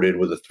recorded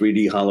with a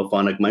 3D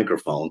holophonic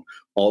microphone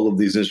all of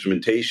these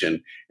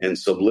instrumentation and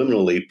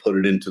subliminally put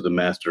it into the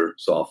master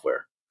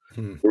software.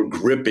 We're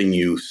gripping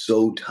you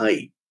so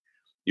tight.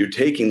 You're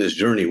taking this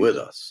journey with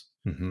us.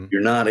 Mm-hmm.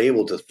 You're not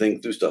able to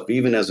think through stuff.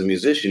 Even as a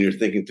musician, you're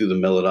thinking through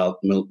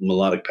the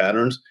melodic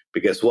patterns.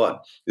 But guess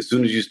what? As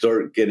soon as you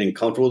start getting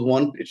comfortable with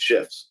one, it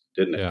shifts,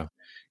 didn't it? Yeah.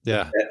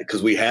 Yeah.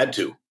 Because we had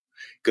to.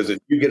 Because if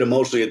you get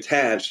emotionally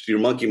attached, your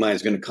monkey mind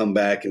is going to come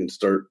back and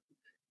start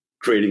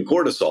creating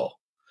cortisol.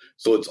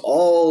 So it's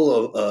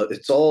all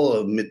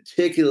a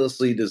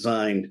meticulously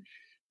designed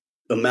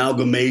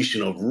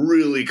amalgamation of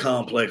really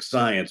complex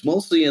science,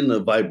 mostly in the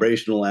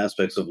vibrational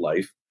aspects of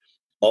life,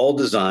 all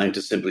designed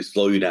to simply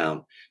slow you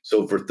down.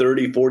 So for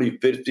 30, 40,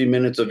 50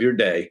 minutes of your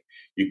day,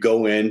 you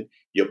go in,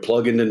 you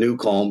plug into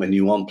Newcomb, and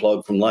you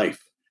unplug from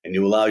life. And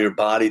you allow your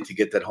body to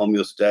get that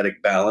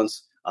homeostatic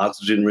balance,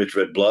 oxygen-rich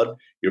red blood.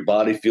 Your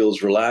body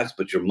feels relaxed,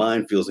 but your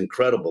mind feels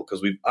incredible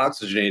because we've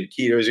oxygenated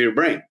key areas of your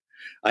brain.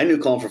 I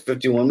Newcomb for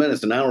 51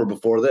 minutes, an hour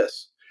before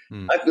this.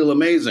 I feel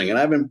amazing. And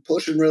I've been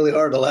pushing really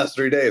hard the last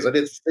 3 days. I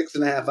did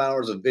 6.5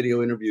 hours of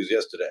video interviews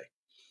yesterday.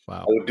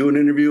 Wow. I would do an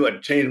interview.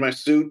 I'd change my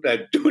suit.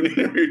 I'd do an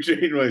interview,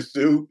 change my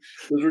suit.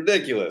 It was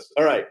ridiculous.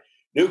 All right.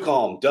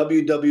 Newcomb,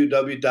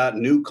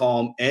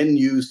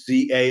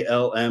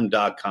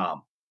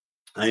 www.newcalm.com.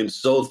 I am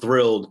so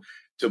thrilled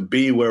to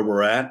be where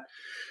we're at.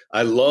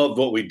 I love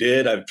what we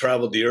did. I've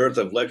traveled the earth.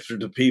 I've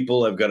lectured to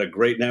people. I've got a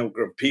great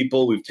network of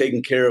people. We've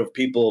taken care of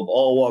people of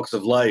all walks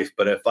of life.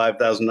 But at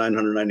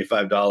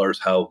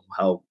 $5,995,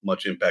 how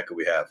much impact could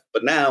we have?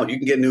 But now you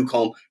can get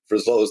Newcomb for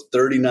as low as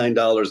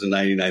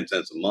 $39.99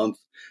 a month.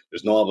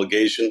 There's no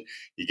obligation.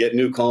 You get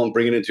Newcomb,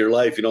 bring it into your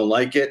life. You don't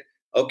like it?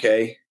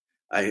 Okay.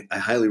 I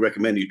highly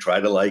recommend you try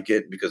to like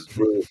it because it's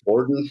really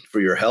important for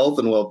your health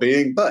and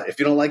well-being. But if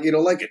you don't like it, you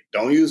don't like it.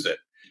 Don't use it.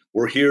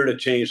 We're here to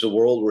change the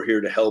world. We're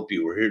here to help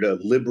you. We're here to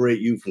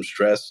liberate you from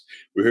stress.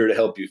 We're here to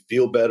help you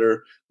feel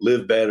better,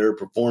 live better,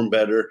 perform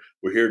better.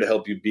 We're here to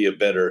help you be a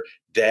better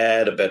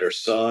dad, a better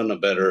son, a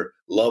better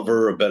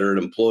lover, a better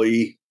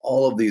employee,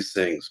 all of these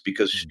things,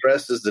 because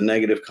stress is the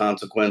negative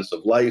consequence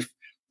of life,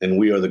 and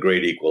we are the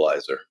great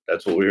equalizer.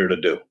 That's what we're here to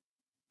do.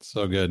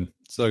 So good.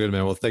 So good,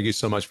 man. Well, thank you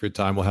so much for your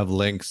time. We'll have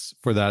links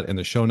for that in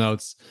the show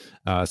notes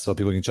so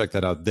people can check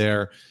that out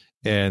there.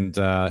 And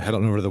head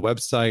on over to the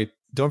website,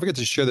 don't forget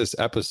to share this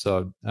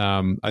episode.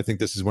 I think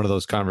this is one of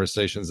those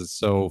conversations that's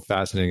so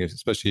fascinating,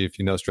 especially if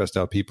you know stressed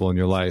out people in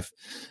your life,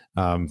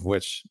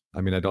 which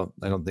I mean, I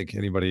don't think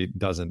anybody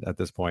doesn't at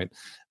this point.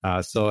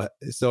 So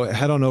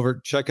head on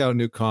over, check out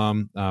New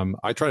Calm.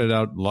 I tried it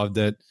out, loved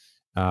it.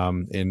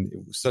 And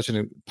it was such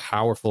a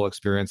powerful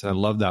experience. And I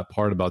love that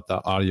part about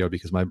the audio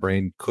because my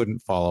brain couldn't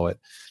follow it.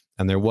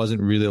 And there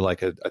wasn't really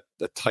like a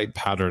tight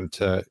pattern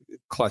to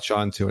clutch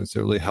onto. And so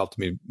it really helped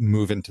me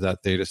move into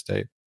that theta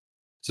state.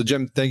 So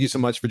Jim, thank you so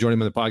much for joining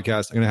me on the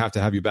podcast. I'm going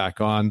to have you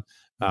back on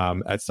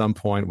at some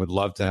point. Would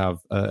love to have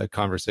a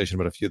conversation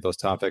about a few of those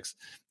topics.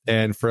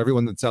 And for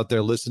everyone that's out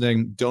there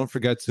listening, don't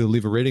forget to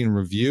leave a rating and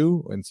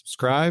review and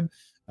subscribe.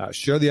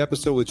 Share the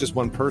episode with just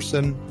one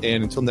person.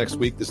 And until next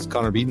week, this is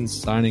Connor Beaton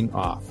signing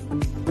off.